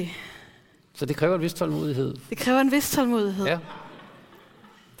 Okay. Så det kræver en vis tålmodighed. Det kræver en vis tålmodighed? Ja,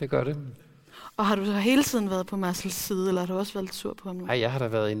 det gør det. Og har du så hele tiden været på Marcels side, eller har du også været lidt sur på ham nu? Nej, jeg har da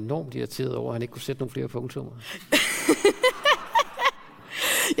været enormt irriteret over, at han ikke kunne sætte nogle flere punktummer.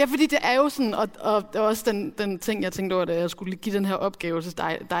 Ja, fordi det er jo sådan, og det er også den ting, jeg tænkte over, da jeg skulle give den her opgave til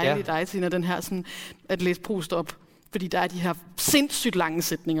dig, Tina, den her sådan, at læse Proust op. Fordi der er de her sindssygt lange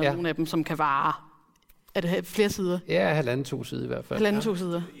sætninger, nogle af dem, som kan vare. Er det flere sider? Ja, 1,5-2 sider i hvert fald. 1,5-2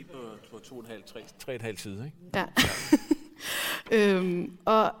 sider. På 2,5-3,5 sider, ikke? Ja.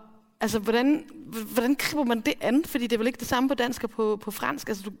 Og altså, hvordan griber man det an? Fordi det er vel ikke det samme på dansk og på fransk?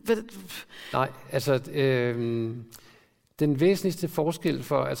 Altså, Nej, altså... Den væsentligste forskel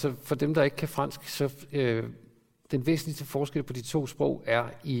for dem, der ikke kan fransk, så den væsentligste forskel på de 2 sprog er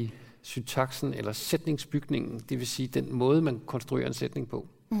i syntaksen eller sætningsbygningen, det vil sige den måde, man konstruerer en sætning på.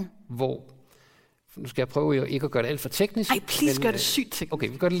 Hvor, nu skal jeg prøve ikke at gøre det alt for teknisk. Nej, please gør det sygt teknisk. Okay,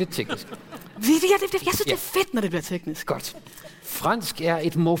 vi gør det lidt teknisk. Jeg synes, det er fedt, når det bliver teknisk. Godt. Fransk er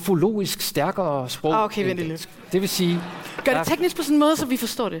et morfologisk stærkere sprog. Okay, vent lidt. Det vil sige... Gør det teknisk på sådan en måde, så vi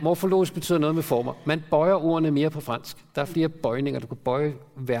forstår det? Morfologisk betyder noget med former. Man bøjer ordene mere på fransk. Der er flere bøjninger. Du kan bøje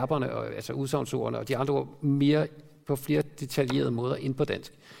verberne, altså udsagnsordene, og de andre ord mere på flere detaljerede måder end på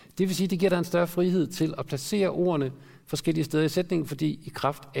dansk. Det vil sige, det giver dig en større frihed til at placere ordene forskellige steder i sætningen, fordi i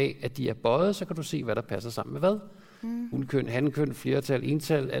kraft af, at de er bøjet, så kan du se, hvad der passer sammen med hvad. Hunkøn, hankøn, flertal,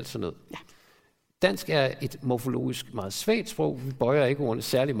 ental, alt sådan noget. Ja. Dansk er et morfologisk meget svagt sprog. Vi bøjer ikke ordene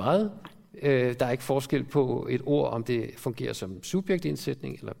særlig meget. Der er ikke forskel på et ord, om det fungerer som subjekt i en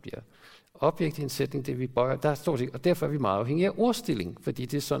sætning, eller bliver objekt i en sætning, det vi bøjer. Der er stort set, og derfor er vi meget afhængige af ordstilling, fordi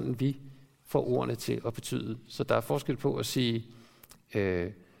det er sådan, vi får ordene til at betyde. Så der er forskel på at sige,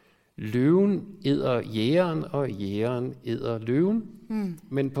 løven æder jægeren, og jægeren æder løven.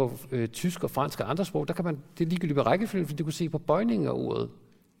 Men på tysk og fransk og andre sprog, der kan man, det er ligegyldigt med rækkefølgen, fordi du kan se på bøjningen af ordet,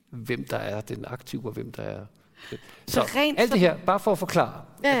 hvem der er den aktive, og hvem der er... Så alt det her, bare for at forklare,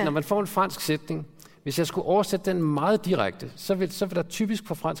 at når man får en fransk sætning, hvis jeg skulle oversætte den meget direkte, så vil der typisk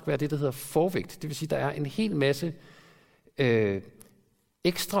på fransk være det, der hedder forvægt. Det vil sige, at der er en hel masse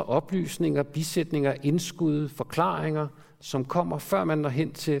ekstra oplysninger, bisætninger, indskud, forklaringer, som kommer, før man når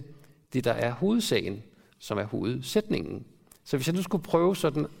hen til det, der er hovedsagen, som er hovedsætningen. Så hvis jeg nu skulle prøve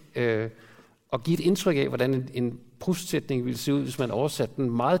sådan at give et indtryk af, hvordan en Proust-sætning ville se ud, hvis man oversatte den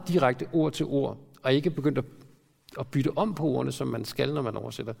meget direkte ord til ord, og ikke begyndte at bytte om på ordene, som man skal, når man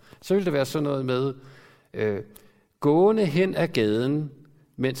oversætter, så ville det være sådan noget med gående hen ad gaden,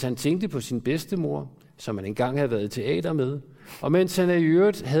 mens han tænkte på sin bedstemor, som han engang havde været i teater med, og mens han i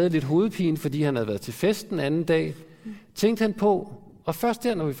øvrigt havde lidt hovedpine, fordi han havde været til festen anden dag, tænkte han på, og først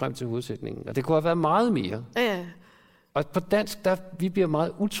der når vi frem til hovedsætningen, og det kunne have været meget mere. Ja. Og på dansk, vi bliver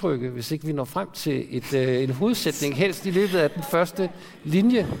meget utrygge, hvis ikke vi når frem til en hovedsætning, helst i løbet af den første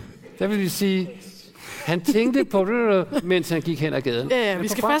linje. Der vil vi sige, han tænkte på det, mens han gik hen ad gaden. Ja, vi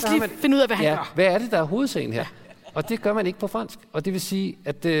skal først lige finde ud af, hvad han gør. Hvad er det, der er hovedsagen her? Og det gør man ikke på fransk. Og det vil sige,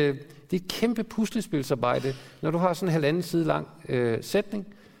 at det er et kæmpe puslespilsarbejde, når du har sådan en 1,5 side lang sætning.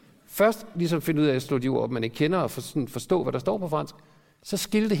 Først ligesom finde ud af at slå de ord op, man ikke kender, og forstå, hvad der står på fransk. Så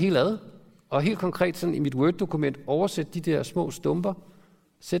skille det hele ad. Og helt konkret sådan i mit Word-dokument oversæt de der små stumper,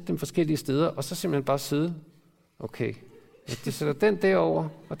 sæt dem forskellige steder, og så simpelthen bare sidde. Okay, det sætter den derover,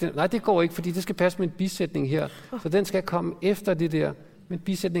 og den, nej, det går ikke, fordi det skal passe med en bisætning her. Så den skal komme efter det der. Men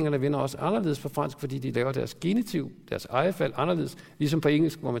bisætningerne vender også anderledes på fransk, fordi de laver deres genitiv, deres ejefald anderledes. Ligesom på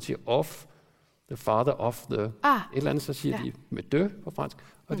engelsk, hvor man siger of, the father of the, et eller andet, så siger de med de på fransk.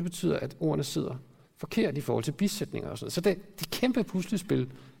 Og det betyder, at ordene sidder forkert i forhold til bisætninger og sådan noget. Så det er kæmpe puslespil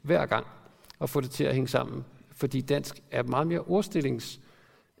hver gang at få det til at hænge sammen. Fordi dansk er meget mere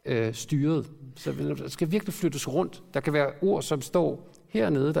ordstillingsstyret. Så det skal virkelig flyttes rundt. Der kan være ord, som står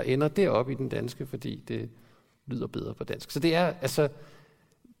hernede, der ender deroppe i den danske, fordi det lyder bedre på dansk. Så det er, altså,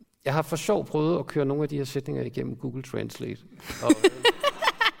 jeg har for sjov prøvet at køre nogle af de her sætninger igennem Google Translate. Og,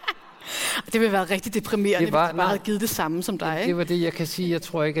 det vil være rigtig deprimerende, hvis du bare havde givet det samme som dig, ikke? Det var det, jeg kan sige. Jeg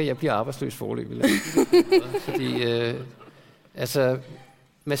tror ikke, at jeg bliver arbejdsløs foreløbig. Fordi,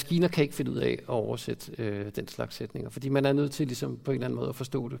 maskiner kan ikke finde ud af at oversætte den slags sætninger, fordi man er nødt til ligesom, på en eller anden måde at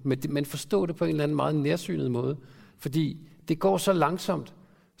forstå det. Men forstå det på en eller anden meget nærsynet måde, fordi det går så langsomt,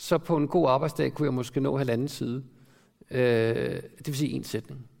 så på en god arbejdsdag kunne jeg måske nå 1,5 side. Det vil sige 1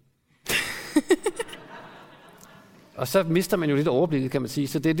 sætning. Og så mister man jo lidt overblikket, kan man sige.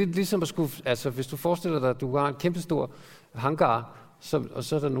 Så det er lidt ligesom at skulle, altså hvis du forestiller dig, at du har en kæmpestor hangar, og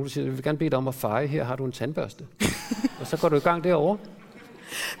så er der nogen, der siger, jeg vil gerne bede dig om at feje, her har du en tandbørste. Og så går du i gang derovre.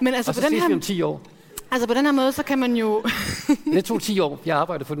 Men altså, og så ses vi om 10 år. Altså på den her måde, så kan man jo... Det tog 10 år. Jeg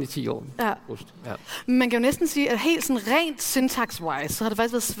arbejdede for den i 10 år. Ja. Man kan jo næsten sige, at helt sådan rent syntax-wise, så har det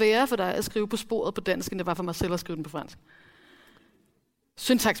faktisk været sværere for dig at skrive på sporet på dansk, end det var for mig selv at skrive den på fransk.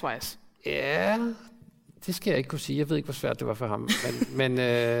 Syntax-wise. Ja, det skal jeg ikke kunne sige. Jeg ved ikke, hvor svært det var for ham. Men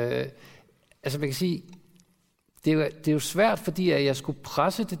altså man kan sige, det er jo svært, fordi at jeg skulle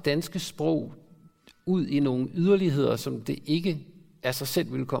presse det danske sprog ud i nogle yderligheder, som det ikke af sig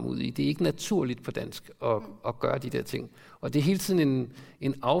selv ville komme ud i. Det er ikke naturligt på dansk at gøre de der ting. Og det er hele tiden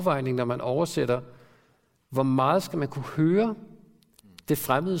en afvejning, når man oversætter, hvor meget skal man kunne høre det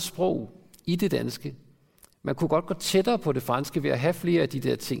fremmede sprog i det danske. Man kunne godt gå tættere på det franske ved at have flere af de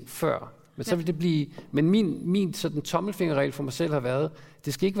der ting før. Men så vil det blive... Men min sådan tommelfingerregel for mig selv har været,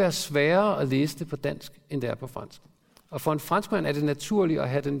 det skal ikke være sværere at læse det på dansk, end det er på fransk. Og for en franskmand er det naturligt at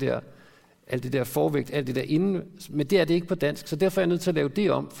have den der alt det der forvægt, alt det der inde, men det er det ikke på dansk, så derfor er jeg nødt til at lave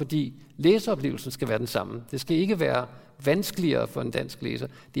det om, fordi læseoplevelsen skal være den samme. Det skal ikke være vanskeligere for en dansk læser.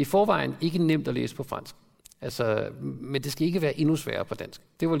 Det er i forvejen ikke nemt at læse på fransk, altså, men det skal ikke være endnu sværere på dansk.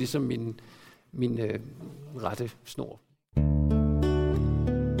 Det var ligesom min rette snor.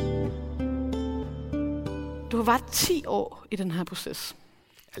 Du har været 10 år i den her proces.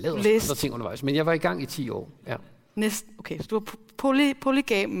 Jeg lavede også andre ting undervejs, men jeg var i gang i 10 år. Ja. Okay, så du var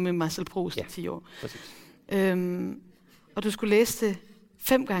polygam med Marcel Proust i 10 år. Præcis. Og du skulle læse det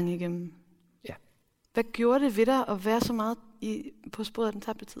 5 gange igennem. Ja. Hvad gjorde det ved dig at være så meget på sporet af den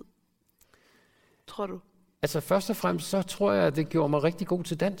tabte tid? Tror du? Altså først og fremmest, så tror jeg, at det gjorde mig rigtig god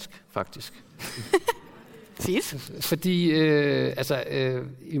til dansk, faktisk. Fedt. Fordi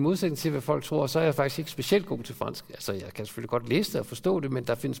i modsætning til, hvad folk tror, så er jeg faktisk ikke specielt god til fransk. Altså, jeg kan selvfølgelig godt læse det og forstå det, men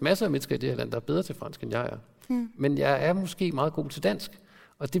der findes masser af mennesker i det her land, der er bedre til fransk, end jeg er. Men jeg er måske meget god til dansk,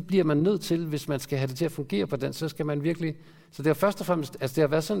 og det bliver man nødt til, hvis man skal have det til at fungere på dansk, så skal man virkelig... Så det har først og fremmest, altså det har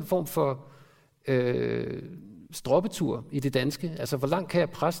været sådan en form for stroppetur i det danske. Altså, hvor langt kan jeg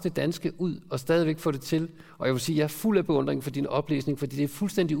presse det danske ud og stadigvæk få det til? Og jeg vil sige, at jeg er fuld af beundring for din oplæsning, fordi det er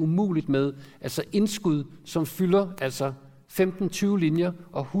fuldstændig umuligt med altså indskud, som fylder altså 15-20 linjer,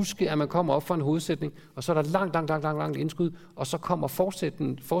 og huske, at man kommer op fra en hovedsætning, og så er der langt indskud, og så kommer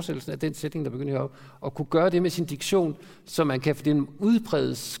fortsættelsen af den sætning, der begynder herop, og kunne gøre det med sin diktion, så man kan, for det er en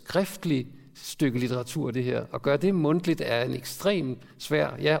udpræget skriftlig stykke litteratur, det her, og gøre det mundtligt er en ekstrem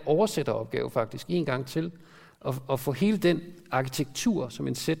svær, oversætteropgave faktisk, en gang til, og få hele den arkitektur, som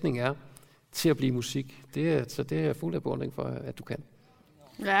en sætning er, til at blive musik. Så det er jeg fuld af beundring for, at du kan.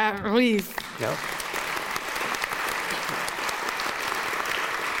 Ja, really. Ja.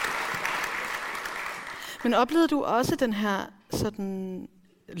 Men oplevede du også den her sådan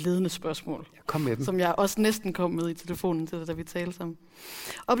ledende spørgsmål? Kom med dem. Som jeg også næsten kom med i telefonen til det, da vi talte sammen.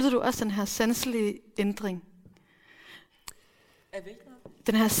 Oplevede du også den her sanselige ændring?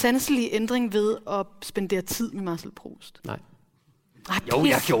 Den her sanselige ændring ved at spendere tid med Marcel Proust? Nej. Jo,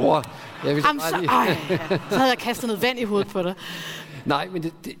 jeg gjorde. Så havde jeg kastet noget vand i hovedet på dig. Nej, men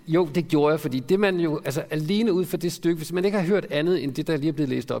det gjorde jeg, fordi det man jo, altså alene ud fra det stykke, hvis man ikke har hørt andet end det, der lige er blevet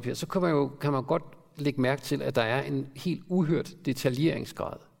læst op her, så kan man godt lægge mærke til, at der er en helt uhørt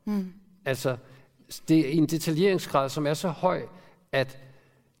detaljeringsgrad. Altså, det er en detaljeringsgrad, som er så høj, at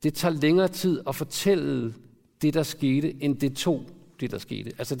det tager længere tid at fortælle det, der skete, end det der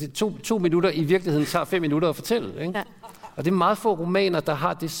skete. Altså, det 2 minutter i virkeligheden tager 5 minutter at fortælle, ikke? Ja. Og det er meget få romaner, der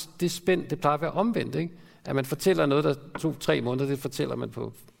har det spænd, det plejer at være omvendt, ikke? At man fortæller noget, der tog 3 måneder, det fortæller man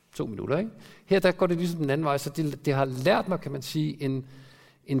på 2 minutter, ikke? Her der går det ligesom den anden vej, så det har lært mig, kan man sige,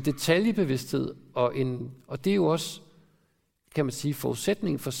 en detaljebevidsthed, og det er jo også, kan man sige,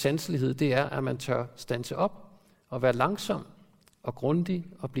 forudsætningen for sanselighed, det er, at man tør standse op og være langsom og grundig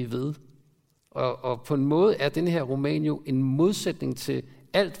og blive ved. Og på en måde er den her roman jo en modsætning til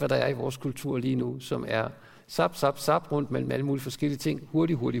alt, hvad der er i vores kultur lige nu, som er zap rundt mellem alle mulige forskellige ting,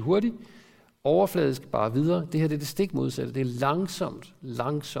 hurtigt, overfladisk bare videre. Det her det er det stik modsatte. Det er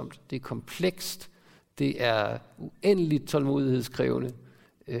langsomt, det er komplekst, det er uendeligt tålmodighedskrævende.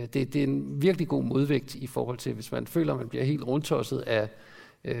 Det er en virkelig god modvægt i forhold til, hvis man føler, at man bliver helt rundtosset af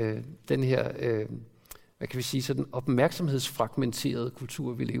den her, hvad kan vi sige, sådan opmærksomhedsfragmenterede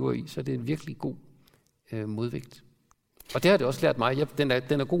kultur, vi lever i, så det er en virkelig god modvægt. Og det har det også lært mig. Den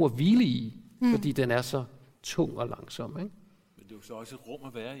er god at hvile i, fordi den er så tung og langsom, ikke? Men det er jo så også et rum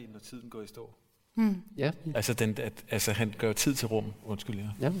at være i, når tiden går i stå. Ja. Altså han gør tid til rum, undskyld jer.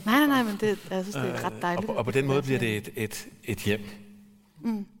 Ja. Nej, men jeg synes, det er ret dejligt. Og på den måde bliver det et hjem.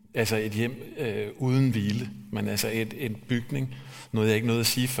 Altså et hjem uden hvile, men altså en bygning. Noget jeg ikke nåede at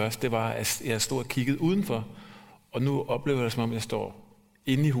sige først, det var, at jeg stod og kiggede udenfor, og nu oplever jeg det, som om jeg står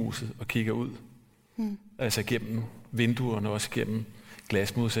inde i huset og kigger ud. Altså gennem vinduerne, også gennem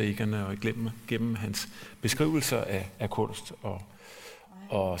glasmosaikkerne og gennem hans beskrivelser af kunst,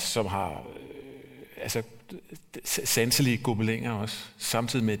 og som har sanselige gobelinger også,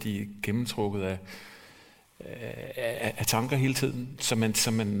 samtidig med de gennemtrukket af tanker hele tiden. Så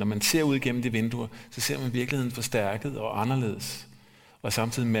man, når man ser ud igennem de vinduer, så ser man virkeligheden forstærket og anderledes. Og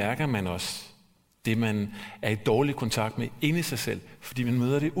samtidig mærker man også det, man er i dårlig kontakt med inde i sig selv, fordi man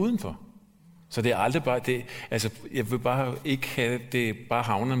møder det udenfor. Så det er aldrig bare det, altså jeg vil bare ikke have det bare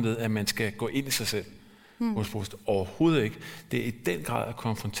havner med, at man skal gå ind i sig selv. Overhovedet ikke. Det er i den grad at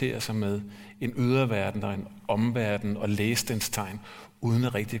konfrontere sig med en ydre verden og en omverden og læse dens tegn, uden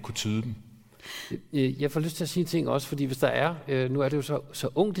at rigtig kunne tyde dem. Jeg får lyst til at sige en ting også, fordi hvis der er, nu er det jo så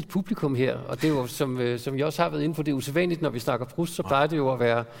ungt et publikum her, og det er jo, som jeg også har været inde på, det er usædvanligt, når vi snakker Proust, så plejer det jo at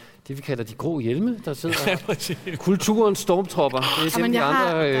være det, vi kalder de grå hjelme, der sidder kulturens stormtropper. Det er dem, de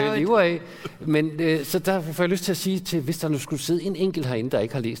andre lever af. Men så der får jeg lyst til at sige, til, hvis der nu skulle sidde en enkelt herinde, der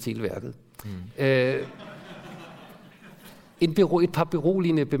ikke har læst hele værket. Et par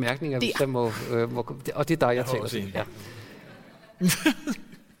beroligende bemærkninger, hvis der må, og det er dig, jeg taler til. Ja.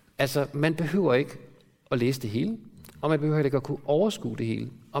 Altså, man behøver ikke at læse det hele, og man behøver ikke at kunne overskue det hele.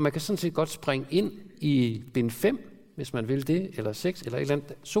 Og man kan sådan set godt springe ind i bind 5, hvis man vil det, eller 6, eller et eller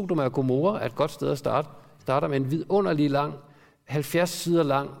andet. Sodoma og Gomorra er et godt sted at starte. Starter med en vidunderlig lang, 70 sider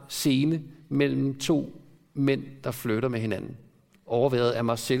lang scene mellem to mænd, der flytter med hinanden. Overværet af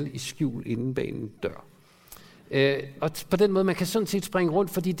Marcel i skjul inden bag en dør. Og på den måde, man kan sådan set springe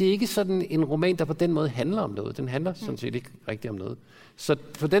rundt, fordi det er ikke sådan en roman, der på den måde handler om noget. Den handler sådan set ikke rigtig om noget. Så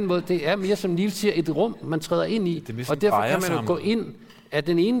på den måde, det er mere, som Niels siger, et rum, man træder ind i. Og derfor kan man jo gå ind af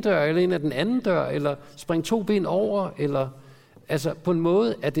den ene dør, eller ind af den anden dør, eller springe 2 ben over, eller... Altså, på en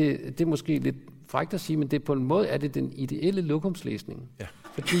måde er det er måske lidt frækt at sige, men det på en måde er det den ideelle lokumslæsning. Ja.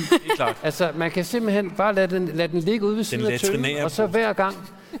 Fordi, altså, man kan simpelthen bare lade den ligge ude ved siden af tønden, og så hver gang,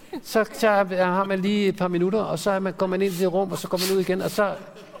 så har man lige et par minutter, og så går man ind i det rum, og så går man ud igen, og så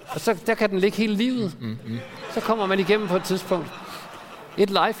der kan den ligge hele livet. Så kommer man igennem på et tidspunkt. Et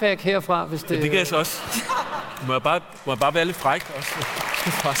lifehack herfra, hvis det... Ja, det kan jeg så også. Må jeg bare være lidt fræk også?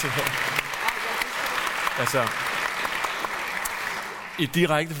 Altså... I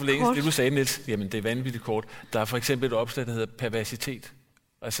direkte forlængelse af det, du sagde, Niels, jamen det er vanvittigt kort. Der er for eksempel et opslag, der hedder perversitet.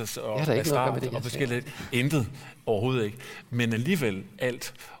 Altså, og der er ikke noget med det. Og forskelligt. Intet. Overhovedet ikke. Men alligevel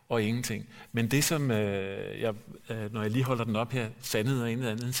alt og ingenting. Men det, som når jeg lige holder den op her, sandhed og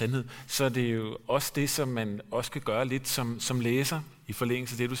en sandhed, så er det jo også det, som man også skal gøre lidt som læser, i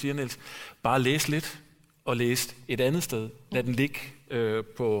forlængelse af det, du siger, Niels. Bare læs lidt, og læs et andet sted. Lad den ligge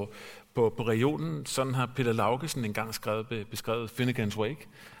på regionen. Sådan har Peter Laugesen engang beskrevet Finnegans Wake.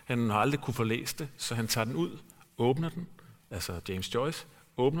 Han har aldrig kunne få læst det, så han tager den ud, åbner den, altså James Joyce,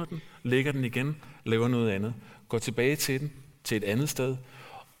 åbner den, lægger den igen, laver noget andet, går tilbage til den, til et andet sted,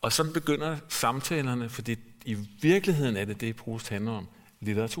 og sådan begynder samtalerne, fordi i virkeligheden er det Proust handler om,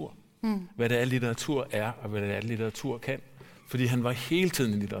 litteratur. Hvad det er, litteratur er, og hvad det er, litteratur kan. Fordi han var hele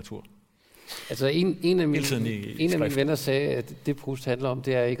tiden i litteratur. Altså en af mine venner sagde, at det Proust handler om,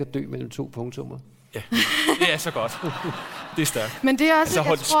 det er ikke at dø mellem 2 punktummer. Ja, det er så godt. Det er stærkt. Men det er også, så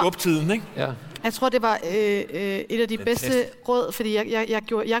holdt skubtiden, ikke? Ja. Jeg tror, det var et af de bedste råd, fordi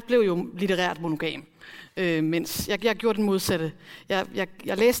jeg blev jo litterært monogam, mens jeg gjorde den modsatte.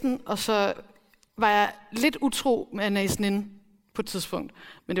 Jeg læste den, og så var jeg lidt utro med Anna Isnin på et tidspunkt.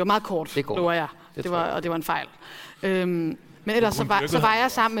 Men det var meget kort, lover jeg. Og det var en fejl. Men ellers så var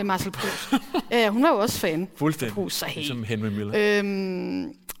jeg sammen med Marcel Proust. Ja, hun var jo også fan af Proust. Så hey. Som Henry Miller.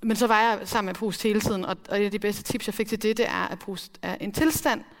 Men så var jeg sammen med Proust hele tiden, og et af de bedste tips, jeg fik til det er, at Proust er en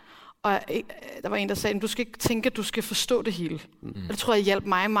tilstand. Og der var en, der sagde, at du skal ikke tænke, at du skal forstå det hele. Og det tror jeg hjalp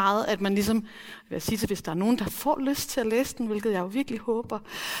mig meget, at man ligesom, jeg vil sige til, hvis der er nogen, der får lyst til at læse den, hvilket jeg jo virkelig håber,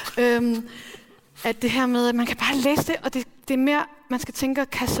 at det her med, at man kan bare læse det, og det er mere, man skal tænke at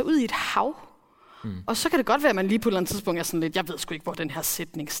kaste sig ud i et hav. Og så kan det godt være, at man lige på et eller andet tidspunkt er sådan lidt, jeg ved sgu ikke, hvor den her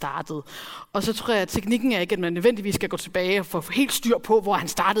sætning startede. Og så tror jeg, at teknikken er ikke, at man nødvendigvis skal gå tilbage og få helt styr på, hvor han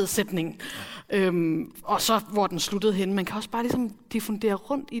startede sætningen. Og så, hvor den sluttede hen. Man kan også bare ligesom diffundere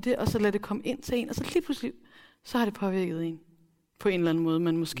rundt i det, og så lade det komme ind til en. Og så lige pludselig, så har det påvirket en. På en eller anden måde,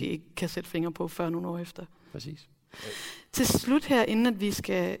 man måske ikke kan sætte fingre på før nogle år efter. Præcis. Til slut her, inden at vi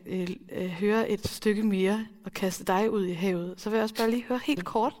skal høre et stykke mere og kaste dig ud i havet, så vil jeg også bare lige høre helt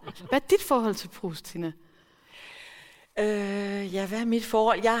kort. Hvad er dit forhold til Proust, Tina? Ja, hvad er mit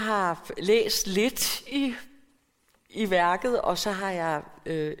forhold? Jeg har læst lidt i værket, og så har jeg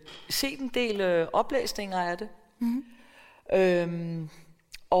set en del oplæsninger af det.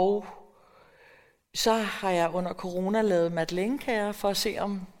 Og så har jeg under corona lavet Madeleine-kager for at se,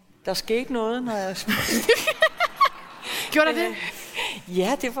 om der skete noget, når jeg... Gjorde der det?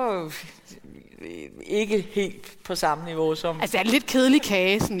 Ja, det var jo ikke helt på samme niveau som... Altså, det er lidt kedelig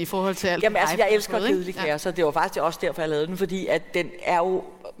kage, sådan, i forhold til alt. Jamen, altså, jeg elsker kedelige kager, så det var faktisk også derfor, jeg lavede den, fordi at den er jo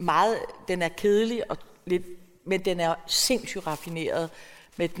meget... Den er kedelig, og lidt, men den er sindssygt raffineret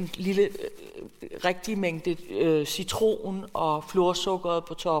med den lille rigtige mængde citron og florsukkeret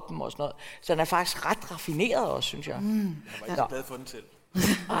på toppen og sådan noget. Så den er faktisk ret raffineret også, synes jeg. Jeg var ikke glad for den selv.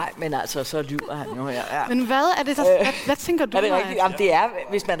 Nej, men altså, så lyver han jo her. Ja. Men hvad er det, hvad tænker du? Er det rigtigt? Jamen, det er,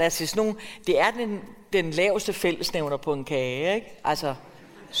 hvis man er til sådan nogle, det er den laveste fællesnævner på en kage, ikke? Altså,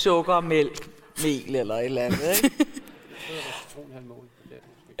 sukker, mælk, mel eller et eller andet, ikke?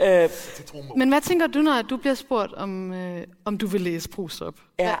 Men hvad tænker du, når du bliver spurgt, om du vil læse Proust op?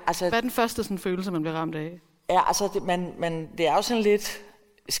 Ja, altså, hvad er den første sådan, følelse, man bliver ramt af? Ja, altså, det er jo sådan lidt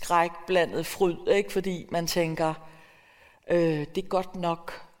skrækblandet fryd, ikke? Fordi man tænker... det er godt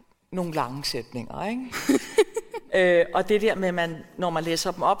nok nogle lange sætninger, ikke? Og det der med, når man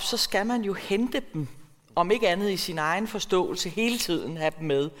læser dem op, så skal man jo hente dem, om ikke andet i sin egen forståelse, hele tiden have dem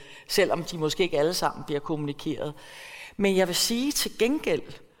med, selvom de måske ikke alle sammen bliver kommunikeret. Men jeg vil sige til gengæld,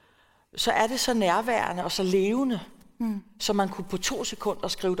 så er det så nærværende og så levende, så man kunne på 2 sekunder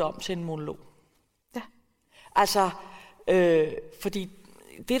skrive det om til en monolog. Ja. Altså, fordi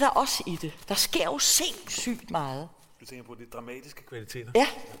det er der også i det. Der sker jo sindssygt meget. Du tænker på de dramatiske kvaliteter? Ja,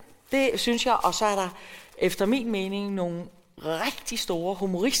 det synes jeg. Og så er der efter min mening nogle rigtig store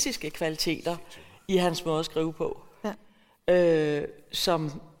humoristiske kvaliteter i hans måde at skrive på. Ja.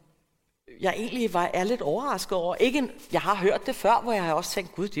 Som jeg egentlig er lidt overrasket over. Jeg har hørt det før, hvor jeg har også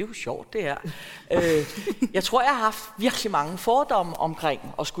tænkt, gud, det er jo sjovt det her. Jeg tror, jeg har haft virkelig mange fordomme omkring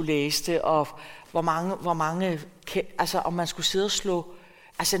at skulle læse det, og hvor mange altså om man skulle sidde og slå.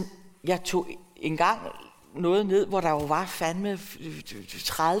 Altså, jeg tog engang noget ned, hvor der jo var fandme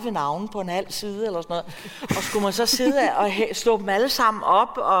 30 navne på en halv side eller sådan noget. Og skulle man så sidde og slå dem alle sammen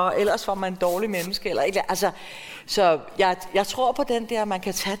op, og ellers var man en dårlig menneske. Eller, altså, så jeg tror på den der, man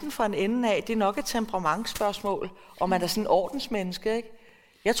kan tage den fra en ende af. Det er nok et temperamentsspørgsmål, og man er sådan en ordensmenneske, ikke?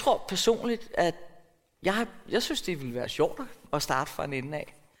 Jeg tror personligt, at jeg synes, det ville være sjovt at starte fra en ende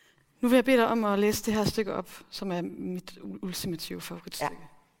af. Nu vil jeg bede dig om at læse det her stykke op, som er mit ultimative favoritstykke.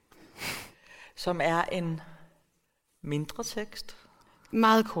 Ja. Som er en mindre tekst.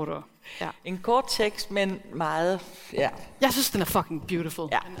 Meget kortere. Ja. En kort tekst, men meget. Ja. Jeg synes, den er fucking beautiful.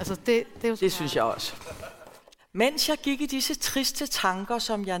 Ja. Altså, det er jo det synes jeg også. Mens jeg gik i disse triste tanker,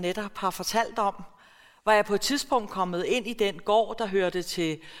 som jeg netop har fortalt om, var jeg på et tidspunkt kommet ind i den gård, der hørte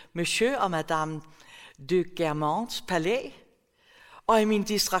til Monsieur og Madame de Guermantes palæ. Og i min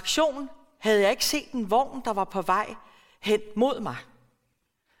distraktion havde jeg ikke set en vogn, der var på vej hen mod mig.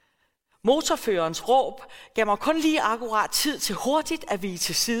 Motorførerens råb gav mig kun lige akkurat tid til hurtigt at vige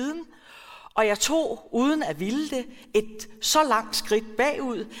til siden, og jeg tog, uden at ville det, et så langt skridt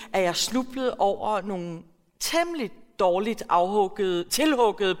bagud, at jeg snublede over nogle temmelig dårligt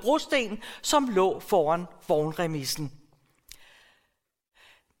tilhuggede brosten, som lå foran vognremissen.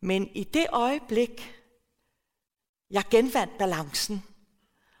 Men i det øjeblik, jeg genvandt balancen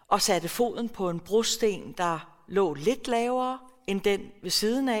og satte foden på en brosten, der lå lidt lavere end den ved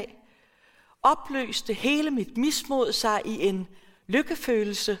siden af, opløste hele mit mismod sig i en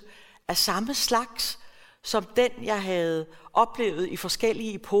lykkefølelse af samme slags, som den, jeg havde oplevet i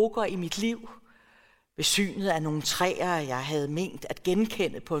forskellige epoker i mit liv. Ved synet af nogle træer, jeg havde ment at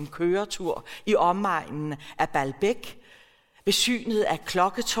genkende på en køretur i omegnen af Balbec. Ved synet af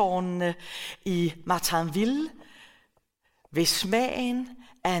klokketårnene i Martinville. Ved smagen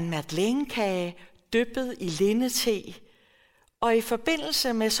af en madeleinekage dyppet i lindete. Og i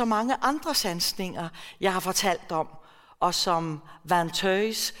forbindelse med så mange andre sansninger, jeg har fortalt om, og som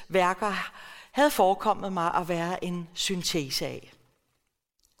Vinteuils værker havde forekommet mig at være en syntese af.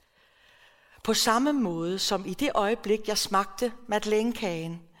 På samme måde som i det øjeblik, jeg smagte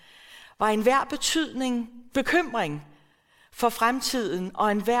madeleinekagen, var enhver bekymring for fremtiden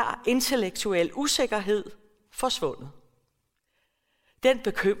og enhver intellektuel usikkerhed forsvundet. Den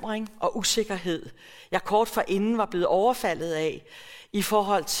bekymring og usikkerhed, jeg kort forinden var blevet overfaldet af i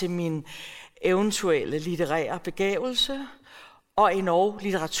forhold til min eventuelle litterære begavelse og endog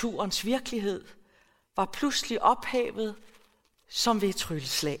litteraturens virkelighed, var pludselig ophævet som ved et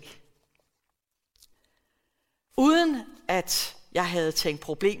trylleslag. Uden at jeg havde tænkt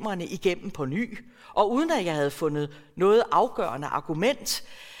problemerne igennem på ny, og uden at jeg havde fundet noget afgørende argument,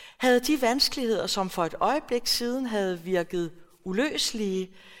 havde de vanskeligheder, som for et øjeblik siden havde virket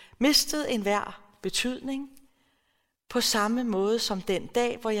uløselige, mistet enhver betydning, på samme måde som den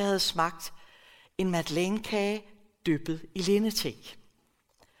dag, hvor jeg havde smagt en madeleinekage dyppet i lindete.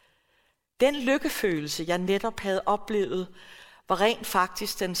 Den lykkefølelse, jeg netop havde oplevet, var rent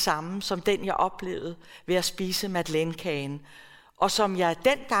faktisk den samme som den, jeg oplevede ved at spise madeleinekagen, og som jeg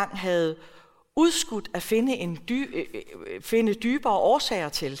dengang havde udskudt at finde dybere årsager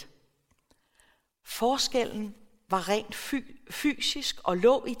til. Forskellen var rent fysisk og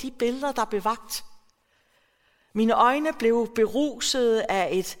lå i de billeder, der blev vakt. Mine øjne blev berusede af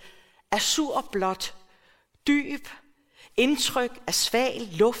et azurblåt dyb. Indtryk af svag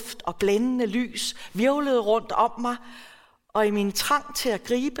luft og blændende lys hvirvlede rundt om mig, og i min trang til at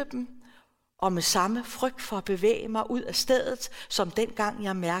gribe dem, og med samme frygt for at bevæge mig ud af stedet, som dengang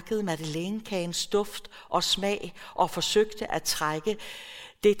jeg mærkede madeleinekagens duft og smag og forsøgte at trække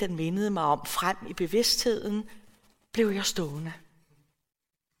det, den mindede mig om, frem i bevidstheden, blev jeg stående.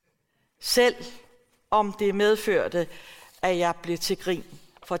 Selv om det medførte, at jeg blev til grin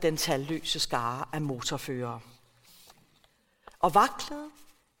for den talløse skare af motorførere. Og vaklede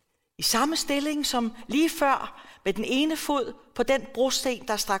i samme stilling som lige før, med den ene fod på den brosten,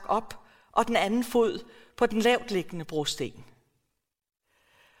 der strak op, og den anden fod på den lavtliggende brosten.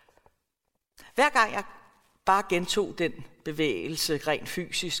 Hver gang jeg bare gentog den bevægelse rent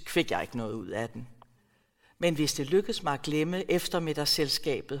fysisk, fik jeg ikke noget ud af den. Men hvis det lykkedes mig at glemme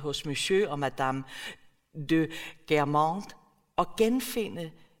eftermiddagsselskabet hos Monsieur og Madame de Guermantes og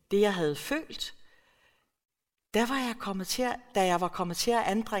genfinde det, jeg havde følt, da jeg var kommet til at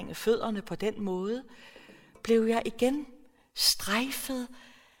anbringe fødderne på den måde, blev jeg igen strejfet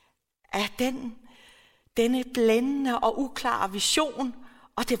af denne blændende og uklare vision,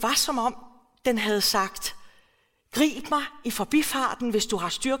 og det var som om, den havde sagt, grib mig i forbifarten, hvis du har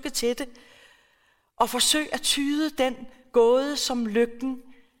styrke til det, og forsøg at tyde den gåde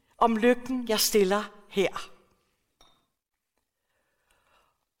om lykken, jeg stiller her.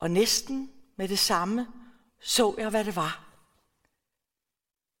 Og næsten med det samme så jeg, hvad det var.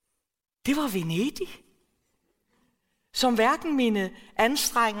 Det var Venedig, som hverken mine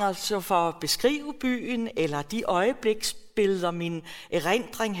anstrengelser for at beskrive byen, eller de øjebliksbilleder, min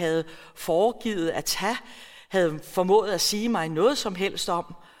erindring havde foregivet at tage, havde formået at sige mig noget som helst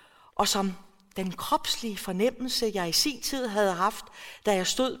om, og som den kropslige fornemmelse, jeg i sin tid havde haft, da jeg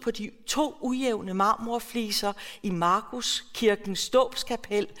stod på de 2 ujævne marmorfliser i Markuskirkens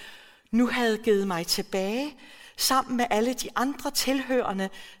dåbskapel, nu havde givet mig tilbage, sammen med alle de andre tilhørende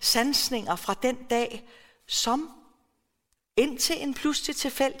sansninger fra den dag, som indtil en pludselig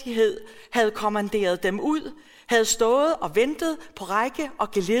tilfældighed havde kommanderet dem ud, havde stået og ventet på række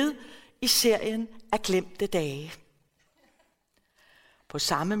og geled i serien af glemte dage. På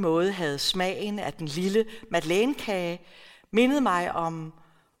samme måde havde smagen af den lille madeleinekage mindet mig om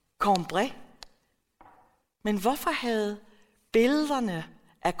Cambrai. Men hvorfor havde billederne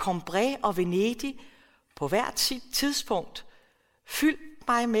af Cambrai og Venedig på hvert sit tidspunkt fyldt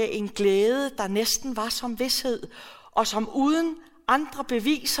mig med en glæde, der næsten var som vished, og som uden andre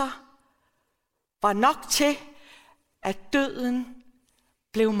beviser var nok til, at døden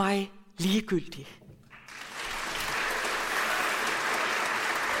blev mig ligegyldig.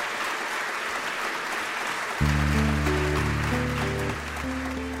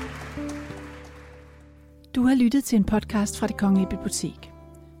 Du har lyttet til en podcast fra Det Kongelige Bibliotek.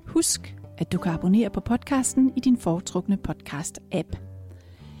 Husk, at du kan abonnere på podcasten i din foretrukne podcast-app.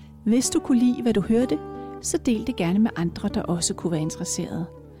 Hvis du kunne lide, hvad du hørte, så del det gerne med andre, der også kunne være interesserede.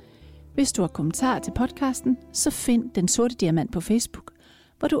 Hvis du har kommentarer til podcasten, så find Den Sorte Diamant på Facebook,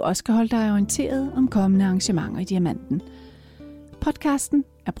 hvor du også kan holde dig orienteret om kommende arrangementer i Diamanten. Podcasten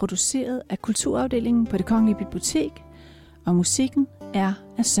er produceret af Kulturafdelingen på Det Kongelige Bibliotek, og musikken er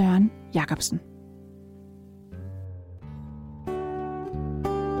af Søren Jacobsen.